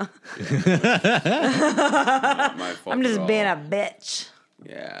 So. Not my fault. I'm just being a bitch.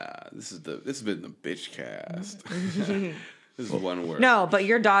 Yeah, this has been the bitch cast. This is one word. No, but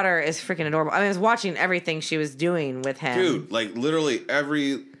your daughter is freaking adorable. I mean, I was watching everything she was doing with him. Dude, like literally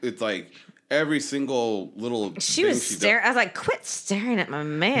every single little she was staring. I was like, quit staring at my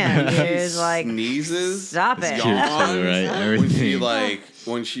man. Dude. Like sneezes. Stop it. Right, everything.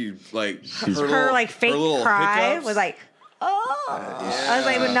 When she her fake cry hiccups. was like, oh. I was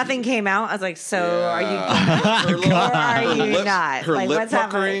like, but nothing came out. I was like, so are you or are you not? Her like, lip what's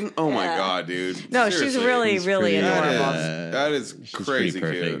puckering. happening? Oh my god, dude. No, seriously. she's really adorable. That is crazy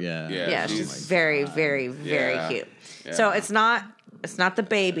perfect, cute. Yeah, she's very cute. Yeah. So it's not the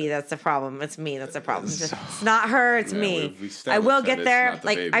baby that's the problem. It's me that's the problem. It's not her. It's me. I will get there.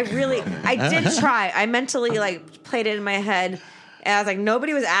 I did try. I mentally played it in my head. And I was like,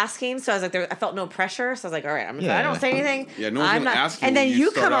 nobody was asking, so I was like, I felt no pressure. So I was like, all right, I don't say anything. Yeah, no one's gonna ask you. And then you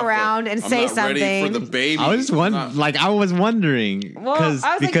come around and say something. Ready for the baby. I was wondering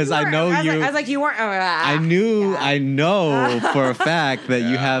because I know you. I was like, you weren't. I know for a fact that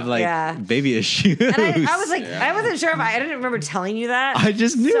you have baby issues. And I was like, I wasn't sure if I didn't remember telling you that. I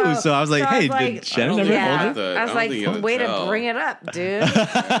just knew, so I was like, hey, did Shannon ever hold it? I was like, way to bring it up, dude.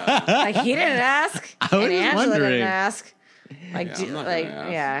 Like he didn't ask, and Angela didn't ask. I was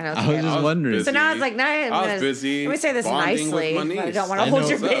just wondering. So now I was like, I was busy. Let me say this nicely. But I don't want to hold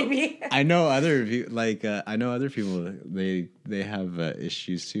your baby. I know other people. They have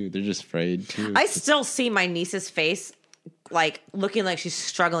issues too. They're just afraid too. I still see my niece's face, looking like she's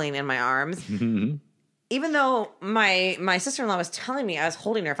struggling in my arms. Even though my sister-in-law was telling me I was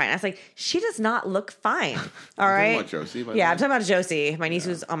holding her fine, I was like, she does not look fine. All right. I'm talking about Josie. I'm talking about Josie. My niece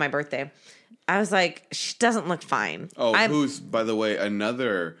was on my birthday. I was like, she doesn't look fine. Oh, who's, by the way,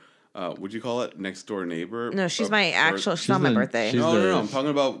 another would you call it next door neighbor? No, she's my actual. She's not my birthday. No. I'm talking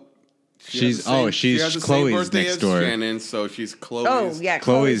about. She's Chloe's next door. Shannon, so she's Chloe's. Oh yeah,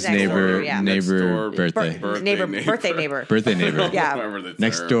 Chloe's neighbor birthday birthday neighbor. Yeah,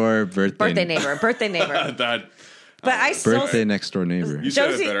 next door birthday neighbor. That. But I still birthday next door neighbor.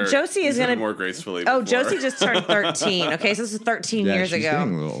 Josie is gonna more gracefully. Oh, Josie just turned 13. Okay, so this is 13 years ago.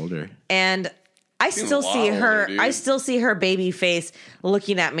 Getting a little older. And I still see her. I still see her baby face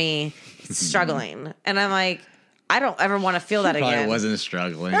looking at me, struggling, and I'm like, I don't ever want to feel that again. Probably wasn't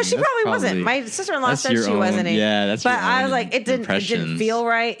struggling. No, she probably wasn't. My sister-in-law said she wasn't. Yeah, that's. But I was like, it didn't feel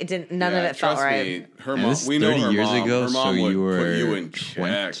right. It didn't. None of it felt right. Her mom. We know 30 years ago, so you were put you in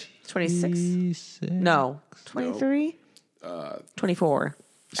check. 26. No, 23. 24.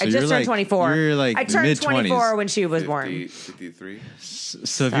 So I just turned 24. You're like I turned mid-20s. 24 when she was born. 53.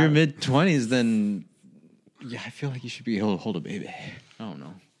 So if you're mid-20s, then I feel like you should be able to hold a baby. I don't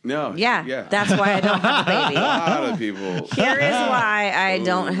know. No. Yeah. That's why I don't have a baby. A lot of people. Here is why I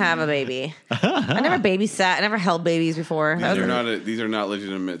don't have a baby. I never babysat. I never held babies before. These are not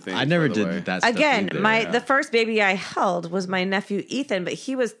legitimate things. I never did that stuff Again, either. the first baby I held was my nephew Ethan, but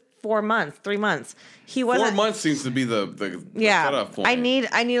he was 3 months. He wasn't. 4 months seems to be the cutoff point. I need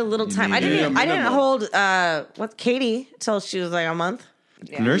a little time. I didn't hold Katie till she was like a month.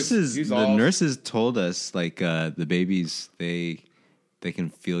 Yeah. The nurses told us like the babies they can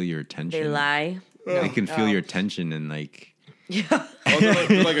feel your tension. They lie. They can feel your tension and like. Yeah.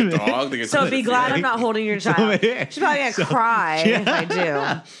 They're like a dog. So be glad I'm not holding your child. She's probably gonna cry if I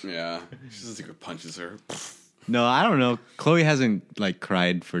do. Yeah, she just like punches her. No, I don't know. Chloe hasn't like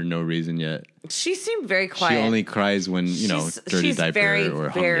cried for no reason yet. She seemed very quiet. She only cries when dirty diaper very, or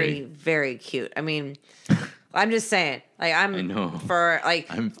hungry. Very, very cute. I mean, I'm just saying. Like I know.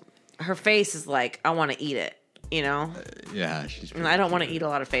 Her face is like I want to eat it. Yeah, and I don't want to eat a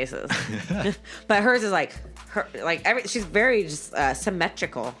lot of faces, but hers is like she's very just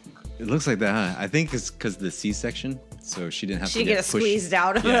symmetrical. It looks like that, huh? I think it's because the C-section, so she didn't have to get squeezed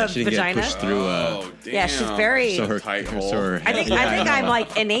out of a she vagina. Get pushed through. Damn. Yeah, she's very. So her tight hole. So her I think I'm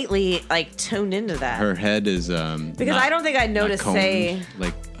like innately like tuned into that. Her head is because I don't think I know to say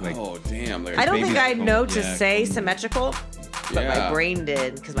like. Oh damn! I don't think I know to say symmetrical, but my brain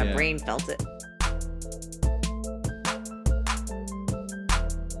did because my brain felt it.